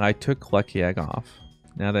known, I took Klekiag off.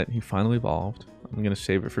 Now that he finally evolved, I'm gonna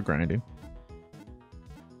save it for grinding.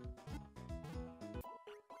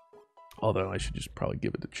 Although I should just probably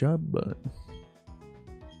give it to Chubb, but...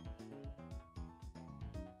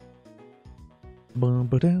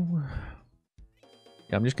 Yeah,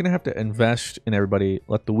 I'm just gonna have to invest in everybody,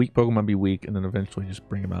 let the weak Pokemon be weak, and then eventually just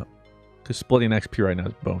bring them out. Because splitting XP right now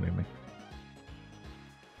is boning me.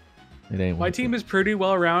 It ain't My team is pretty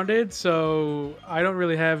well rounded, so I don't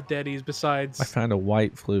really have daddies besides. I found a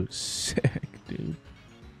white flute. Sick, dude.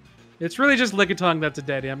 It's really just Lickitung that's a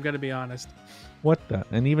daddy, I'm gonna be honest. What the?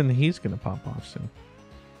 And even he's gonna pop off soon.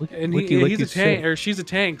 And he's a tank, or she's a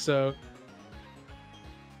tank, so.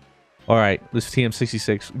 All right, this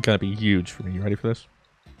TM66 gonna be huge for me. You ready for this?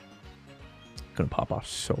 Gonna pop off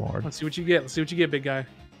so hard. Let's see what you get. Let's see what you get, big guy.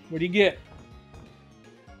 What do you get?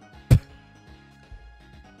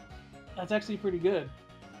 That's actually pretty good.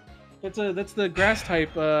 That's the grass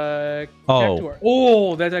type Cactuar.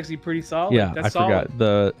 Oh, that's actually pretty solid. Yeah, that's forgot.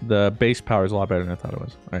 The base power is a lot better than I thought it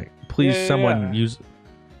was. All right, please, someone use.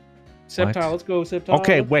 Sceptile, let's go, Sceptile.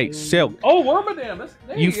 Okay, wait, Silk. Oh, Wormadam.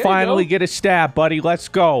 You finally get a stab, buddy. Let's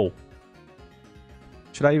go.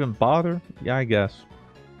 Should I even bother? Yeah, I guess.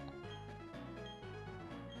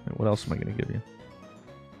 What else am I going to give you?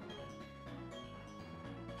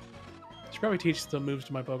 Should probably teach some moves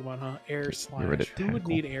to my Pokemon, huh? Air Slash. Who would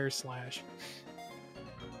need Air Slash?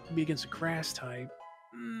 Be against a grass type.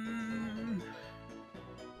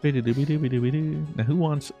 Now, who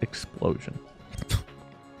wants Explosion?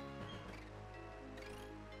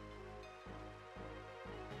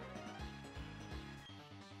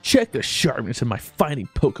 Check the sharpness of my fighting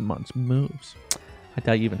Pokemon's moves. I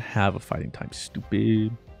doubt you even have a fighting type,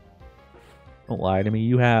 stupid. Don't lie to me.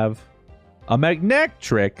 You have a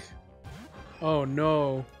Magnetric. Oh,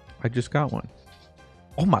 no. I just got one.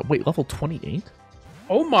 Oh, my. Wait, level 28?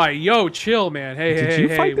 Oh, my. Yo, chill, man. Hey, Did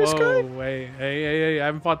you fight this guy? Hey. I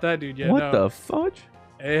haven't fought that dude yet. What the fudge?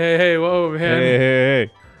 Hey. Whoa, man.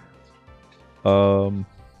 Hey.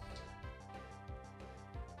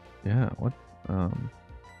 Yeah, what? I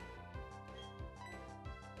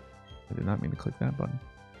did not mean to click that button.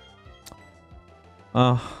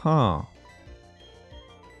 Uh-huh.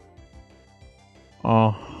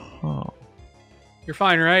 You're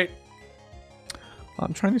fine, right?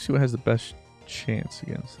 I'm trying to see what has the best chance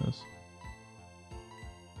against this.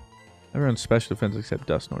 Everyone's special defense except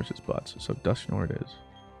Dusknoir's his butts, so Dusknoir it is.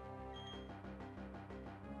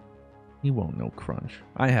 He won't know Crunch.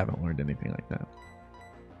 I haven't learned anything like that.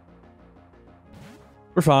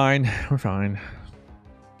 We're fine. We're fine.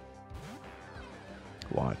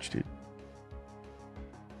 Watch, dude.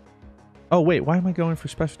 Oh, wait. Why am I going for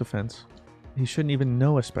special defense? He shouldn't even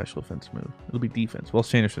know a special defense move. It'll be defense. Well,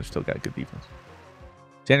 Sanderson's still got good defense.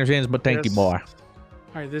 Sanderson's but thank you, boy.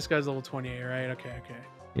 Alright, this guy's level 28, right? Okay.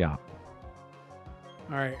 Yeah.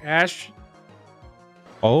 Alright, Ash.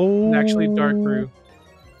 Oh. Actually, Dark Brew.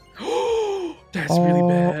 That's really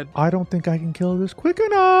bad. I don't think I can kill this quick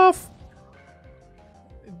enough.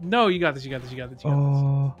 No, you got this.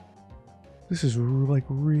 This is like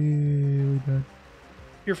really bad.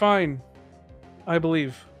 You're fine. I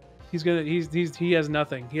believe. He has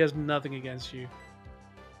nothing. He has nothing against you.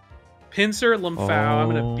 Pinsir, Lamphao, I'm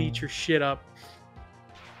gonna beat your shit up.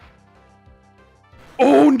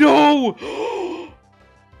 Oh no!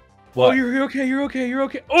 What? Oh, you're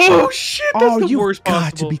okay. Oh shit, that's the worst possible. Oh, you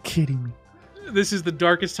got to be kidding me. This is the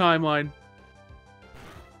darkest timeline.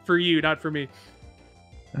 For you, not for me.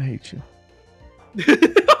 I hate you.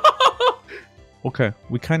 Okay,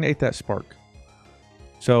 we kind of ate that spark.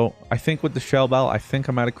 So, I think with the Shell Bell, I think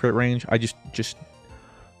I'm out of crit range. I just...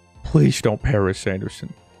 Please don't perish,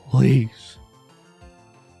 Sanderson. Please.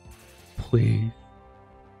 Please.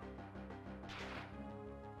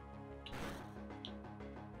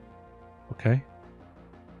 Okay.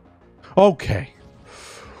 Okay.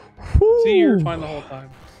 See, you were fine the whole time.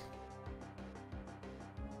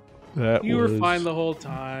 You were fine the whole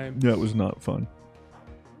time. That was not fun.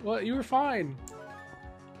 Well, you were fine.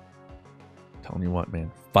 Telling you what,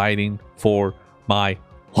 man. Fighting for my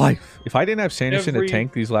life. If I didn't have Sanderson to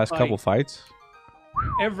tank these last couple fights.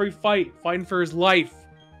 Every fight. Fighting for his life.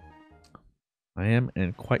 I am,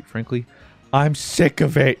 and quite frankly, I'm sick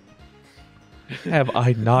of it. Have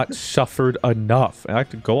I not suffered enough? I have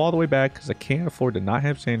to go all the way back because I can't afford to not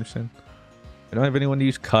have Sanderson. I don't have anyone to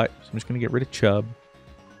use Cut, so I'm just going to get rid of Chubb.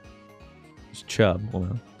 It's Chubb.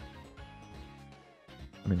 Well,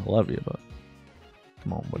 I mean, I love you, but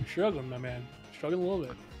come on, buddy. You're struggling, my man. Struggling a little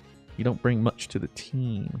bit. You don't bring much to the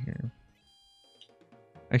team here.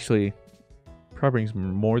 Actually, probably brings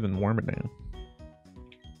more than Wormadam.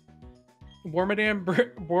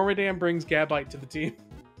 Wormadam brings Gabite to the team.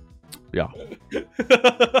 Yeah. You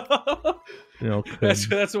know, that's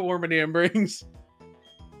what Wormadam brings.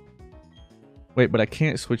 Wait, but I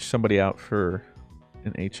can't switch somebody out for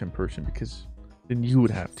an HM person because then you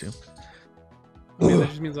would have to. Okay, that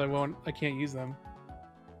just means I can't use them.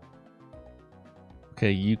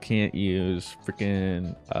 Okay, you can't use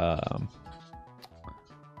freaking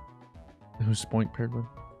who's Spoink paired with?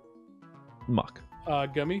 Muck.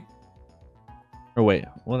 Gummy. Oh wait,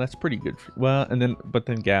 well that's pretty good. Well, and then but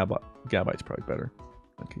then Gabite's probably better.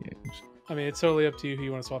 Okay. Yeah, I mean, it's totally up to you who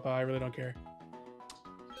you want to swap out. I really don't care.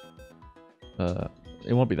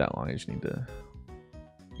 It won't be that long. I just need to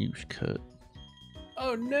use cut.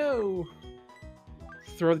 Oh no!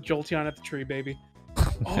 Throw the Jolteon at the tree, baby.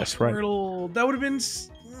 Oh, That's right. Squirtle. That would have been.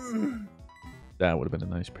 That would have been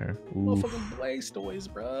a nice pair. Motherfucking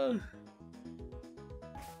Blastoise, bro.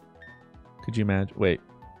 Could you imagine? Wait.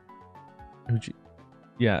 Would you?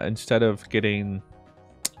 Yeah, instead of getting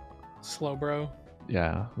Slow, bro.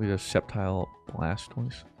 Yeah, we have Sceptile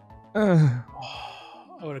Blastoise. I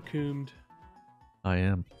would have coomed. I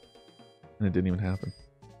am. And it didn't even happen.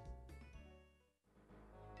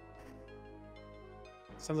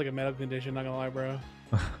 Sounds like a medical condition, not gonna lie, bro.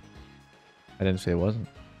 I didn't say it wasn't.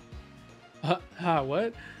 What?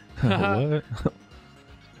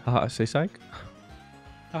 What? Say psych?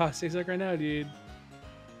 Say suck right now, dude.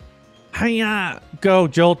 Hiya! Go,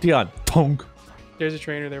 Jolteon! Punk! There's a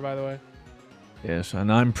trainer there, by the way. Yes,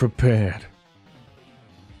 and I'm prepared.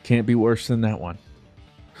 Can't be worse than that one.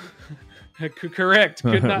 Correct.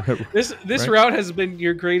 Could not. This Right? route has been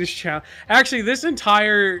your greatest challenge. Actually,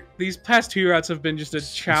 these past 2 routes have been just a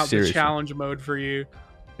challenge mode for you.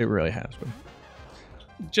 It really has been.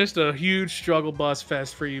 Just a huge struggle bus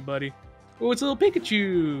fest for you, buddy. Oh, it's a little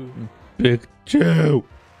Pikachu. Pikachu!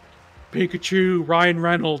 Pikachu, Ryan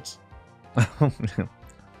Reynolds.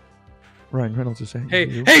 Ryan Reynolds is saying.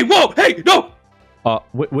 Hey, whoa, hey, no!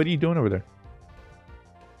 What are you doing over there?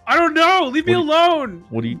 I don't know. Leave me alone.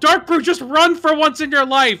 What do you? Dark Brew, just run for once in your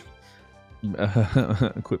life.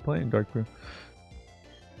 Quit playing Dark Brew.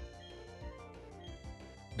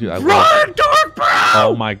 Dude, Run, Dark Brew!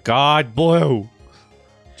 Oh my God, Blue!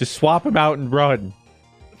 Just swap him out and run.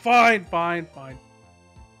 Fine.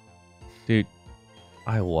 Dude,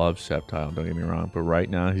 I love Sceptile. Don't get me wrong, but right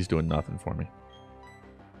now he's doing nothing for me.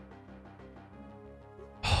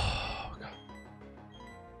 Oh God.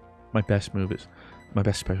 My best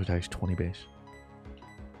special attack is 20 base.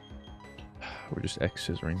 We're just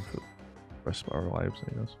X-scissoring for the rest of our lives,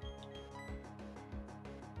 I guess.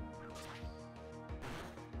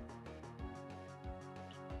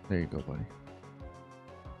 There you go, buddy.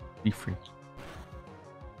 Be free.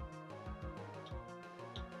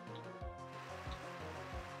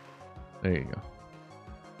 There you go.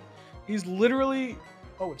 He's literally...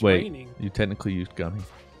 Oh, it's Wait, raining. you technically used Gummy.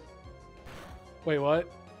 Wait, what?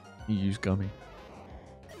 You used Gummy.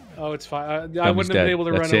 Oh, it's fine. I Gummy's wouldn't have dead. been able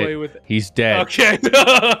to That's run it. away with it. He's dead. Okay.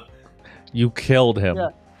 You killed him.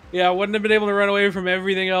 Yeah, I wouldn't have been able to run away from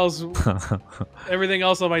everything else. Everything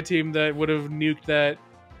else on my team that would have nuked that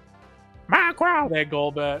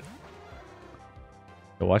goal bet.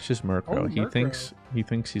 Yo, watch this Murkrow. Oh, he Murkrow.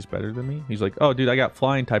 thinks he's better than me. He's like, oh, dude, I got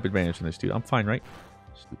flying type advantage in this, dude. I'm fine, right?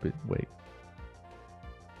 Stupid. Wait.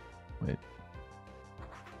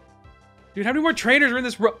 Dude, how many more trainers are in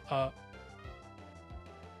this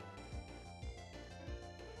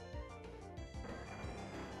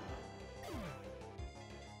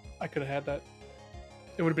I could have had that.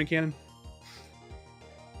 It would have been canon.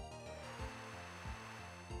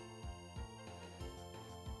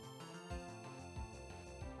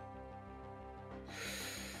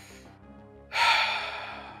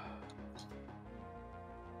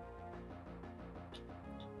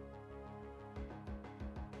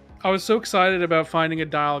 I was so excited about finding a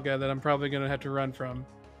Dialga that I'm probably going to have to run from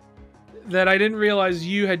that I didn't realize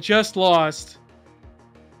you had just lost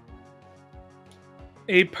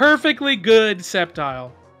a perfectly good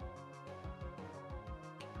Sceptile.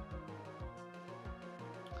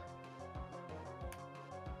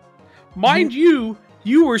 Mind you,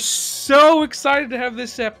 you were so excited to have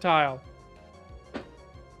this Sceptile.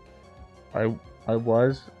 I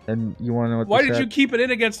was, and you want to know what? Why did you keep it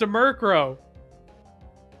in against a Murkrow?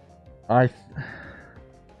 I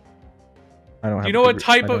don't have. You know what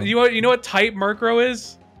type of you know what type Murkrow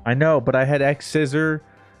is? I know, but I had X Scissor,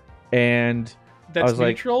 and That's I was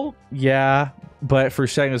neutral. Like, yeah, but for a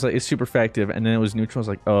second it was like it's super effective, and then it was neutral. I was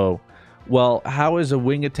like, oh, well, how is a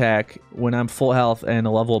wing attack when I'm full health and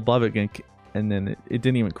a level above it? And then it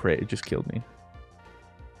didn't even crit; it just killed me.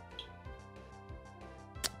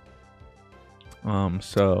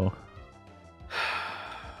 So.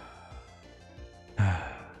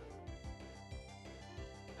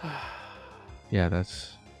 Yeah, that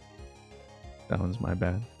one's my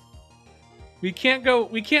bad. We can't go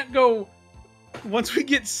once we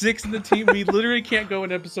get 6 in the team, we literally can't go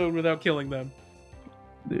an episode without killing them.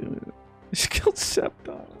 Dude, just killed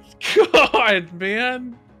Sceptile. God,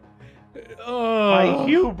 man. My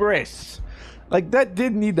hubris. Like, that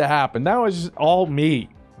didn't need to happen. That was just all me.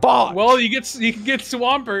 Fuck. Well, you can get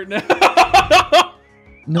Swampert now.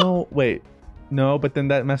 No, wait. No, but then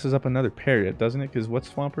that messes up another pair, doesn't it? Because what's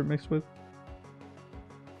Swampert mixed with?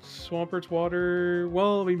 Swampert's water.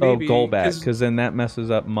 Well, I mean, Oh, maybe. Golbat, because then that messes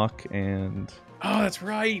up Muck and... Oh, that's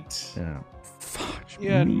right. Yeah. Fudge.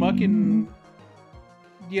 Yeah, and Muck and...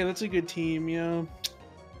 Yeah, that's a good team, yeah.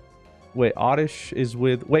 Wait, Oddish is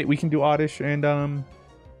with... Wait, we can do Oddish and,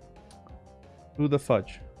 who the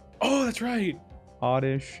fudge? Oh, that's right.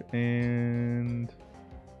 Oddish and...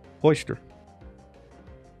 Oyster.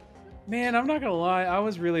 Man, I'm not gonna lie. I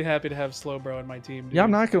was really happy to have Slowbro in my team, dude. Yeah,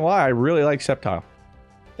 I'm not gonna lie. I really like Sceptile.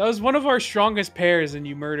 That was one of our strongest pairs, and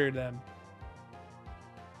you murdered them.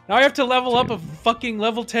 Now I have to level up a fucking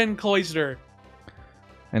level 10 Cloyster.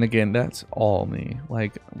 And again, that's all me.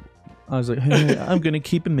 Like, I was like, hey, I'm gonna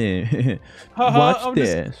keep him in. Watch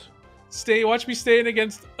this. Watch me staying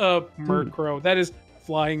against Murkrow. That is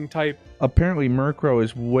flying type. Apparently, Murkrow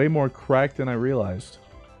is way more cracked than I realized.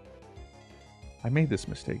 I made this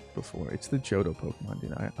mistake before. It's the Johto Pokemon,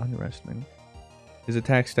 dude. I underestimated. His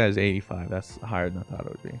attack stat is 85. That's higher than I thought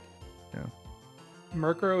it would be. Yeah.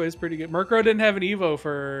 Murkrow is pretty good. Murkrow didn't have an Evo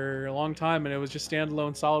for a long time, and it was just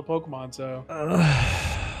standalone solid Pokemon, so...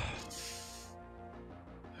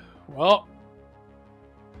 Well...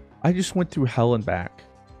 I just went through hell and back.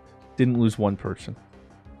 Didn't lose one person.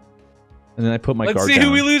 And then I put my guard down. Let's see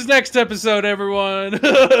who we lose next episode, everyone!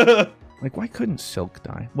 Like, why couldn't Silk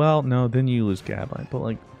die? Well, no, then you lose Gabite, but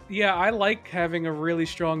like... Yeah, I like having a really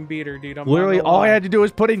strong beater, dude. I'm literally, all I had to do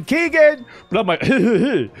was put in Keegan! But I'm like,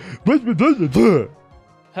 haha,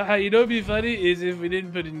 you know what'd be funny is if we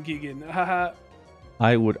didn't put in Keegan. Haha.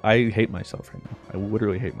 I hate myself right now. I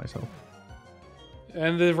literally hate myself.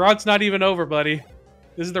 And the route's not even over, buddy.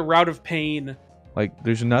 This is the route of pain. Like,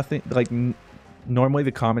 there's nothing, like, normally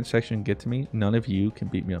the comment section get to me. None of you can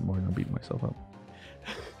beat me up more than I'm beating myself up.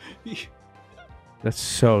 That's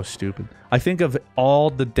so stupid. I think of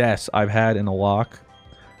all the deaths I've had in a lock,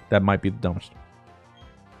 that might be the dumbest.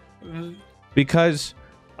 Because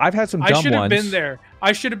I've had some dumb ones. I should have been there.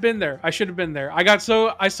 I should have been there. I should have been there. I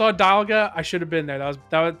saw Dialga. I should have been there. That was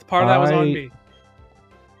part of that was on me.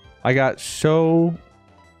 I got so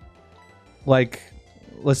like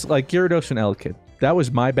Gyarados and Elekid. That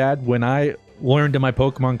was my bad when I learned in my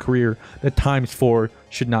Pokemon career that ×4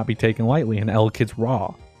 should not be taken lightly and Elekid's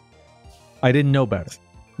raw. I didn't know better.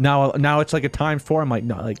 Now it's like a ×4. I'm like,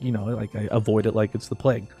 no, like, you know, like I avoid it like it's the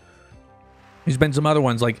plague. There's been some other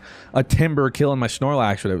ones like a Timber killing my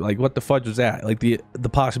Snorlax. Or like, what the fudge was that? Like the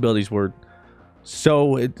possibilities were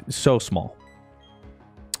so small.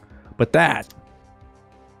 But that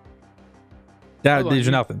there's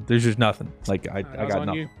nothing. There's just nothing. Like I got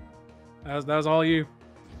nothing. That was all you.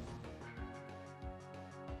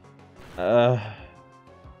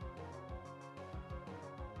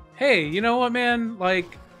 Hey, you know what, man?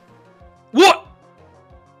 Like, what?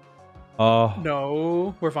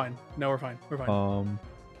 No, we're fine. No, we're fine. We're fine.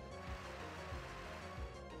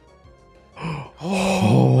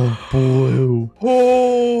 Oh, blue.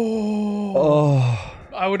 Oh.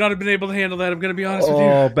 I would not have been able to handle that. I'm gonna be honest with you.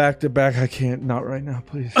 Oh, back to back. I can't. Not right now,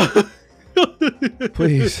 please.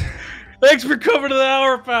 Please. Thanks for coming to the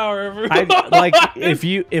hour power, everyone. Like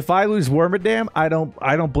if I lose Wormadam, I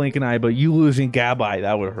don't blink an eye, but you losing Gabite,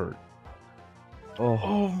 that would hurt.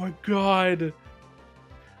 Oh my god.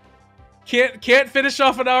 Can't finish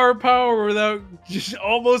off an hour power without just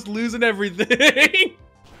almost losing everything.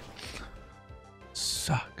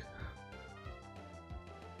 Suck.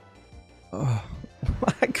 Oh.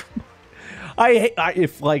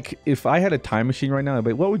 If I had a time machine right now, I'd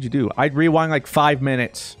be, what would you do? I'd rewind like 5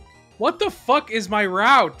 minutes. What the fuck is my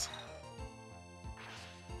route?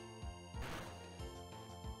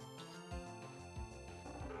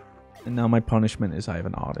 And now my punishment is I have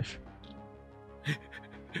an Oddish.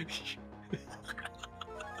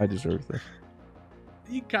 I deserve this.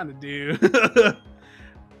 You kind of do. A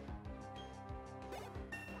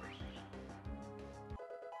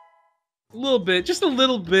little bit, just a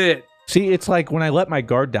little bit. See, it's like when I let my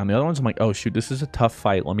guard down. The other ones, I'm like, oh shoot, this is a tough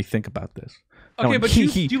fight. Let me think about this. Okay, but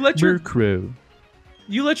you let your Murkrow.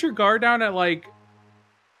 You let your guard down at like.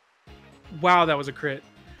 Wow, that was a crit.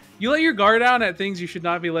 You let your guard down at things you should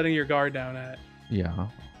not be letting your guard down at. Yeah.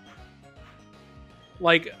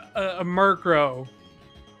 Like a Murkrow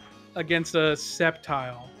against a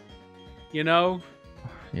Sceptile. You know?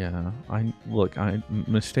 Yeah.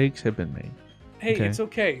 Mistakes have been made. Hey, okay. It's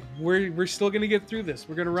okay. We're still gonna get through this.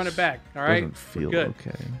 We're gonna run it back. All right. Doesn't feel good.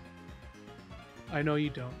 Okay. I know you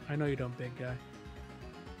don't. I know you don't, big guy.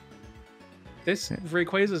 This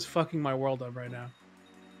Rayquaza is fucking my world up right now.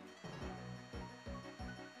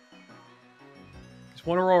 Just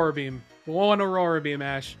one Aurora Beam. One Aurora Beam,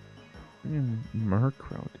 Ash.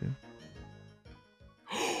 Murkrow, dude.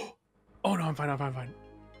 Oh no, I'm fine. I'm fine.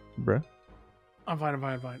 Bruh. I'm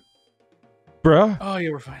fine. Bruh. Oh yeah,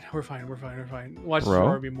 we're fine. We're fine. We're fine. We're fine. Watch this Bro.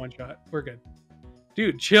 Aurora Beam one shot. We're good.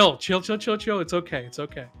 Dude, chill. Chill, chill, chill, chill. It's okay. It's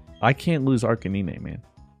okay. I can't lose Arcanine, man.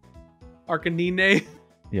 Arcanine.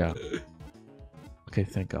 Yeah. Okay,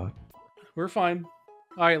 thank God. We're fine.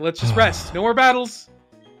 All right, let's just rest. No more battles.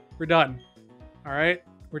 We're done. All right,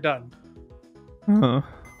 we're done.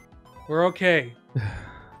 We're okay.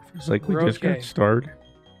 Feels like we We're just okay. got started.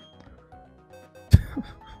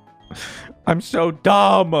 I'm so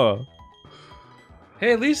dumb.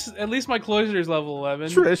 Hey, at least my cloister's level 11.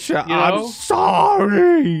 Trisha, you I'm know?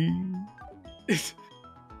 sorry.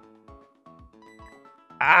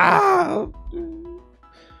 Ah.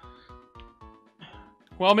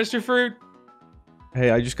 Well, Mr. Fruit, Hey,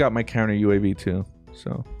 I just got my counter UAV too,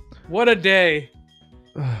 so. what a day.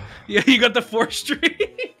 Yeah, you got the 4th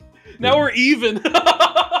streak. Now we're even.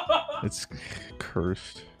 It's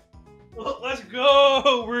cursed. Let's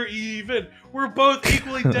go. We're even. We're both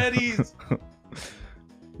equally deadies.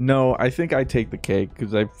 No, I think I take the cake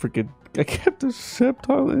because I kept the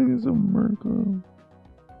Sceptile as a Merco.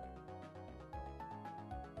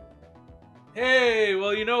 Hey,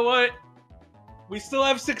 well, you know what? We still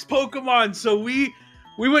have 6 Pokemon, so we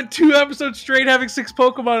went 2 episodes straight having 6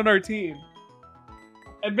 Pokemon on our team.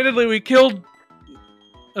 Admittedly, we killed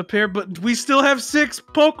a pair, but we still have 6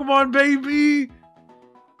 Pokemon, baby!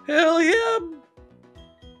 Hell yeah!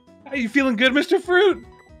 How you feeling good, Mr. Fruit?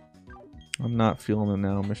 I'm not feeling it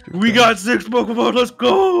now, Mr. We got 6 Pokemon, let's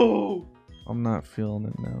go! I'm not feeling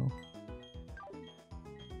it now.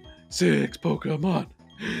 6 Pokemon.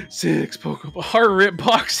 6 Pokemon. Our rip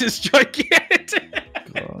box is gigantic.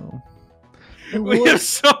 We have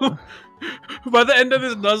so. By the end of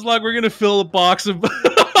this Nuzlocke, we're gonna fill a box of.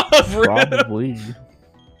 Probably.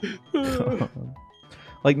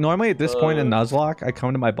 Like normally at this point in Nuzlocke, I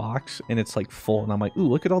come to my box and it's like full, and I'm like, ooh,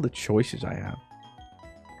 look at all the choices I have.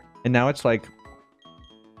 And now it's like,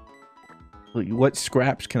 what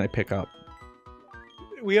scraps can I pick up?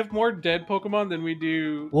 We have more dead Pokemon than we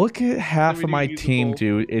do. Look at half of my team,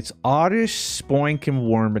 dude. It's Oddish, Spoink, and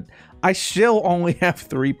Worm. I still only have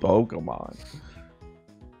 3 Pokemon.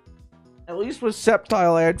 At least with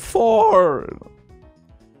Sceptile, I had 4.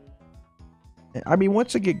 I mean,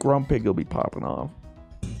 once I get Grumpig, it'll be popping off.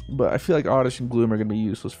 But I feel like Oddish and Gloom are going to be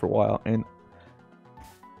useless for a while. And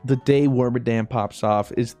the day Wormadam pops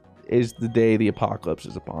off is the day the apocalypse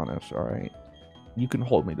is upon us, alright? You can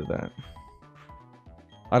hold me to that.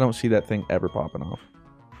 I don't see that thing ever popping off.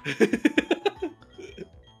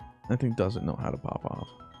 That thing doesn't know how to pop off.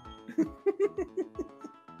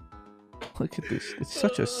 Look at this. It's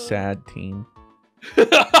such a sad team.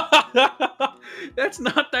 That's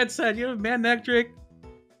not that sad. You have a Manectric.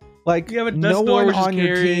 Like, you have a no Dusknoir, one on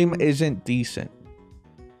your team isn't decent.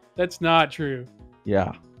 That's not true.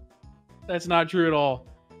 Yeah. That's not true at all.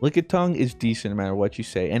 Lickitung is decent no matter what you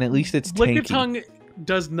say. And at least it's tanky. Lickitung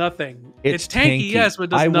does nothing. It's tanky, yes, but it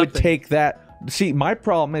does I nothing. would take that. See, my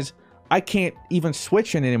problem is I can't even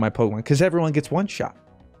switch in any of my Pokemon because everyone gets one shot.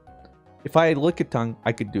 If I had Lickitung,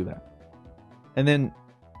 I could do that. And then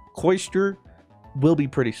Cloyster will be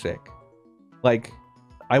pretty sick. Like,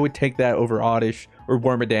 I would take that over Oddish or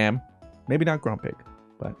Wormadam. Maybe not Grumpig,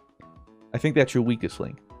 but I think that's your weakest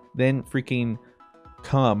link. Then freaking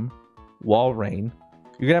Walrein.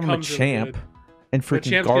 You're gonna have him a Champ really and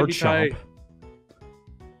freaking Garchomp.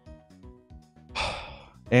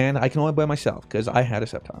 And I can only blame myself because I had a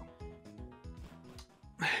Sceptile.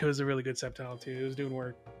 It was a really good Sceptile too. It was doing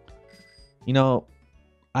work. You know,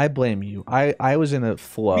 I blame you. I was in a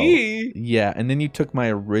flow. Me? Yeah, and then you took my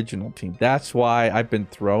original team. That's why I've been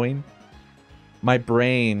throwing. My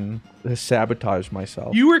brain has sabotaged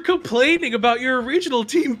myself. You were complaining about your original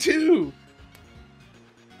team too.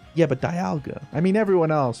 Yeah, but Dialga. I mean,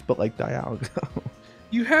 everyone else, but like Dialga.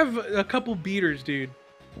 You have a couple beaters, dude.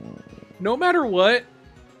 No matter what,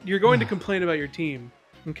 you're going to complain about your team.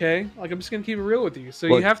 Okay? Like, I'm just going to keep it real with you. So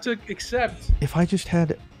Look, you have to accept. If I just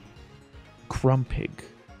had Grumpig,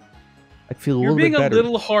 I'd feel a You're little bit better. being a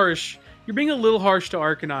little harsh. You're being a little harsh to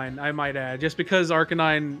Arcanine, I might add, just because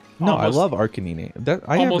Arcanine. No, I love Arcanine.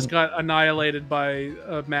 I almost got annihilated by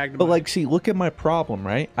Magnemite. But like, see, look at my problem,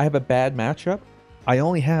 right? I have a bad matchup. I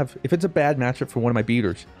only have, if it's a bad matchup for one of my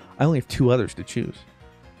beaters, I only have 2 others to choose.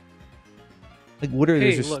 Like, what are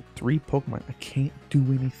there's just 3 Pokemon I can't do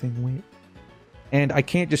anything with, and I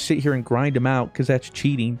can't just sit here and grind them out because that's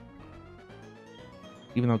cheating.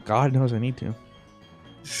 Even though God knows I need to.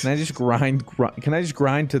 Can I just grind? Can I just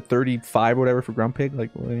grind to 35 or whatever for Grumpig?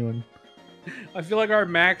 Like, will anyone? I feel like our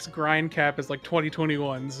max grind cap is like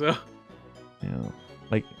 2021. So. Yeah,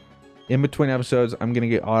 like in between episodes, I'm gonna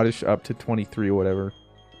get Oddish up to 23 or whatever.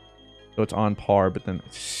 So it's on par, but then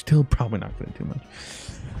it's still probably not going to do much.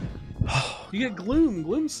 You get Gloom.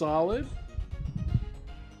 Gloom's solid.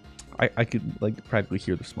 I could like practically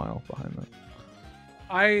hear the smile behind that.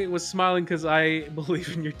 I was smiling because I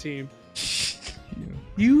believe in your team. Yeah.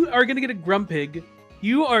 You are going to get a Grumpig.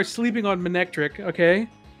 You are sleeping on Manectric, okay?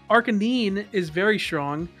 Arcanine is very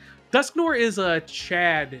strong. Dusknoir is a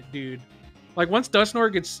Chad, dude. Like, once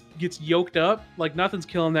Dusknoir gets yoked up, like, nothing's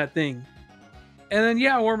killing that thing. And then,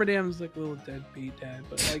 yeah, Wormadam's like a little deadbeat dad.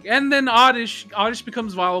 But, like, and then Oddish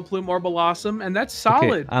becomes Vileplume or Blossom, and that's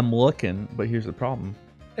solid. Okay, I'm looking, but here's the problem.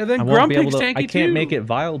 And then Grumpig's tanky, I can't make it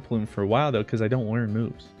Vileplume for a while, though, because I don't learn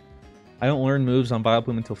moves. I don't learn moves on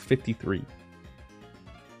Vileplume until 53.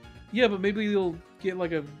 Yeah, but maybe you'll get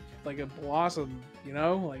like a Blossom, you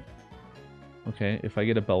know? Like, okay, if I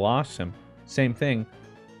get a Blossom, same thing.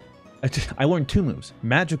 I learned 2 moves.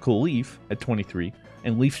 Magical Leaf at 23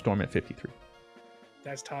 and Leaf Storm at 53.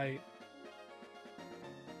 That's tight.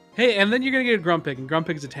 Hey, and then you're going to get a Grumpig, and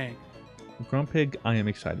Grumpig's a tank. Grumpig, I am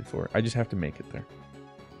excited for. I just have to make it there.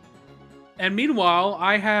 And meanwhile,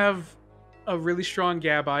 I have a really strong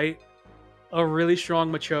Gabite, a really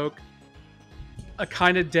strong Machoke, a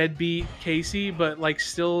kind of deadbeat Casey, but like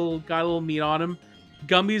still got a little meat on him.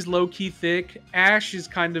 Gumby's low-key thick. Ash is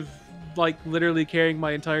kind of like literally carrying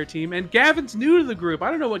my entire team. And Gavin's new to the group. I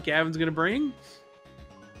don't know what Gavin's going to bring.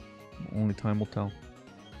 Only time will tell.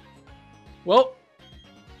 Well.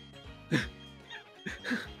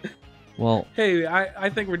 Well. Hey, I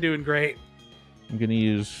think we're doing great. I'm going to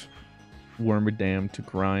use Wormadam to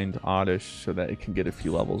grind Oddish so that it can get a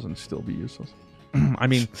few levels and still be useless. I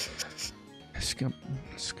mean, it's gonna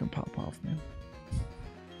pop off, man.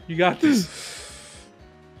 You got this.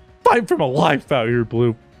 Fight from a life out here,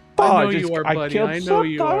 Blue. I know you are, buddy. I know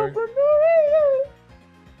you are.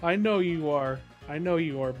 I know you are. I know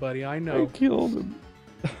you are, buddy. I know. I killed him.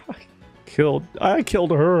 I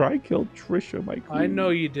killed her. I killed Trisha, my queen. I know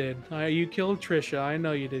you did. You killed Trisha. I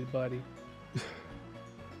know you did, buddy.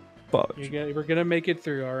 But we're gonna make it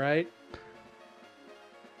through, all right?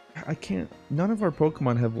 I can't. None of our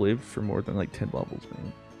Pokemon have lived for more than like 10 levels,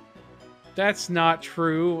 man. That's not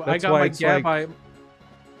true. That's I got my Gabite. Like,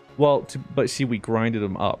 well, but see, we grinded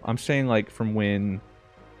them up. I'm saying like from when.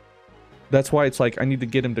 That's why it's like I need to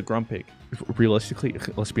get him to Grumpig. Realistically,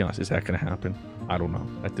 let's be honest, is that going to happen? I don't know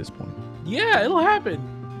at this point. Yeah, it'll happen.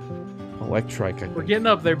 Electrike. We're getting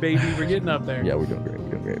up there, baby. We're getting up there. Yeah, we're doing great. We're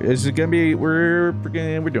doing great. This is gonna be we're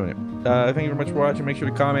doing it. Thank you very much for watching. Make sure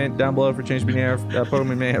to comment down below for change to be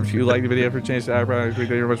Pokemon may have. If you like the video for change to eyebrows, thank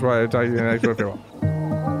you very much for watching. Talk to you in the next one. Farewell.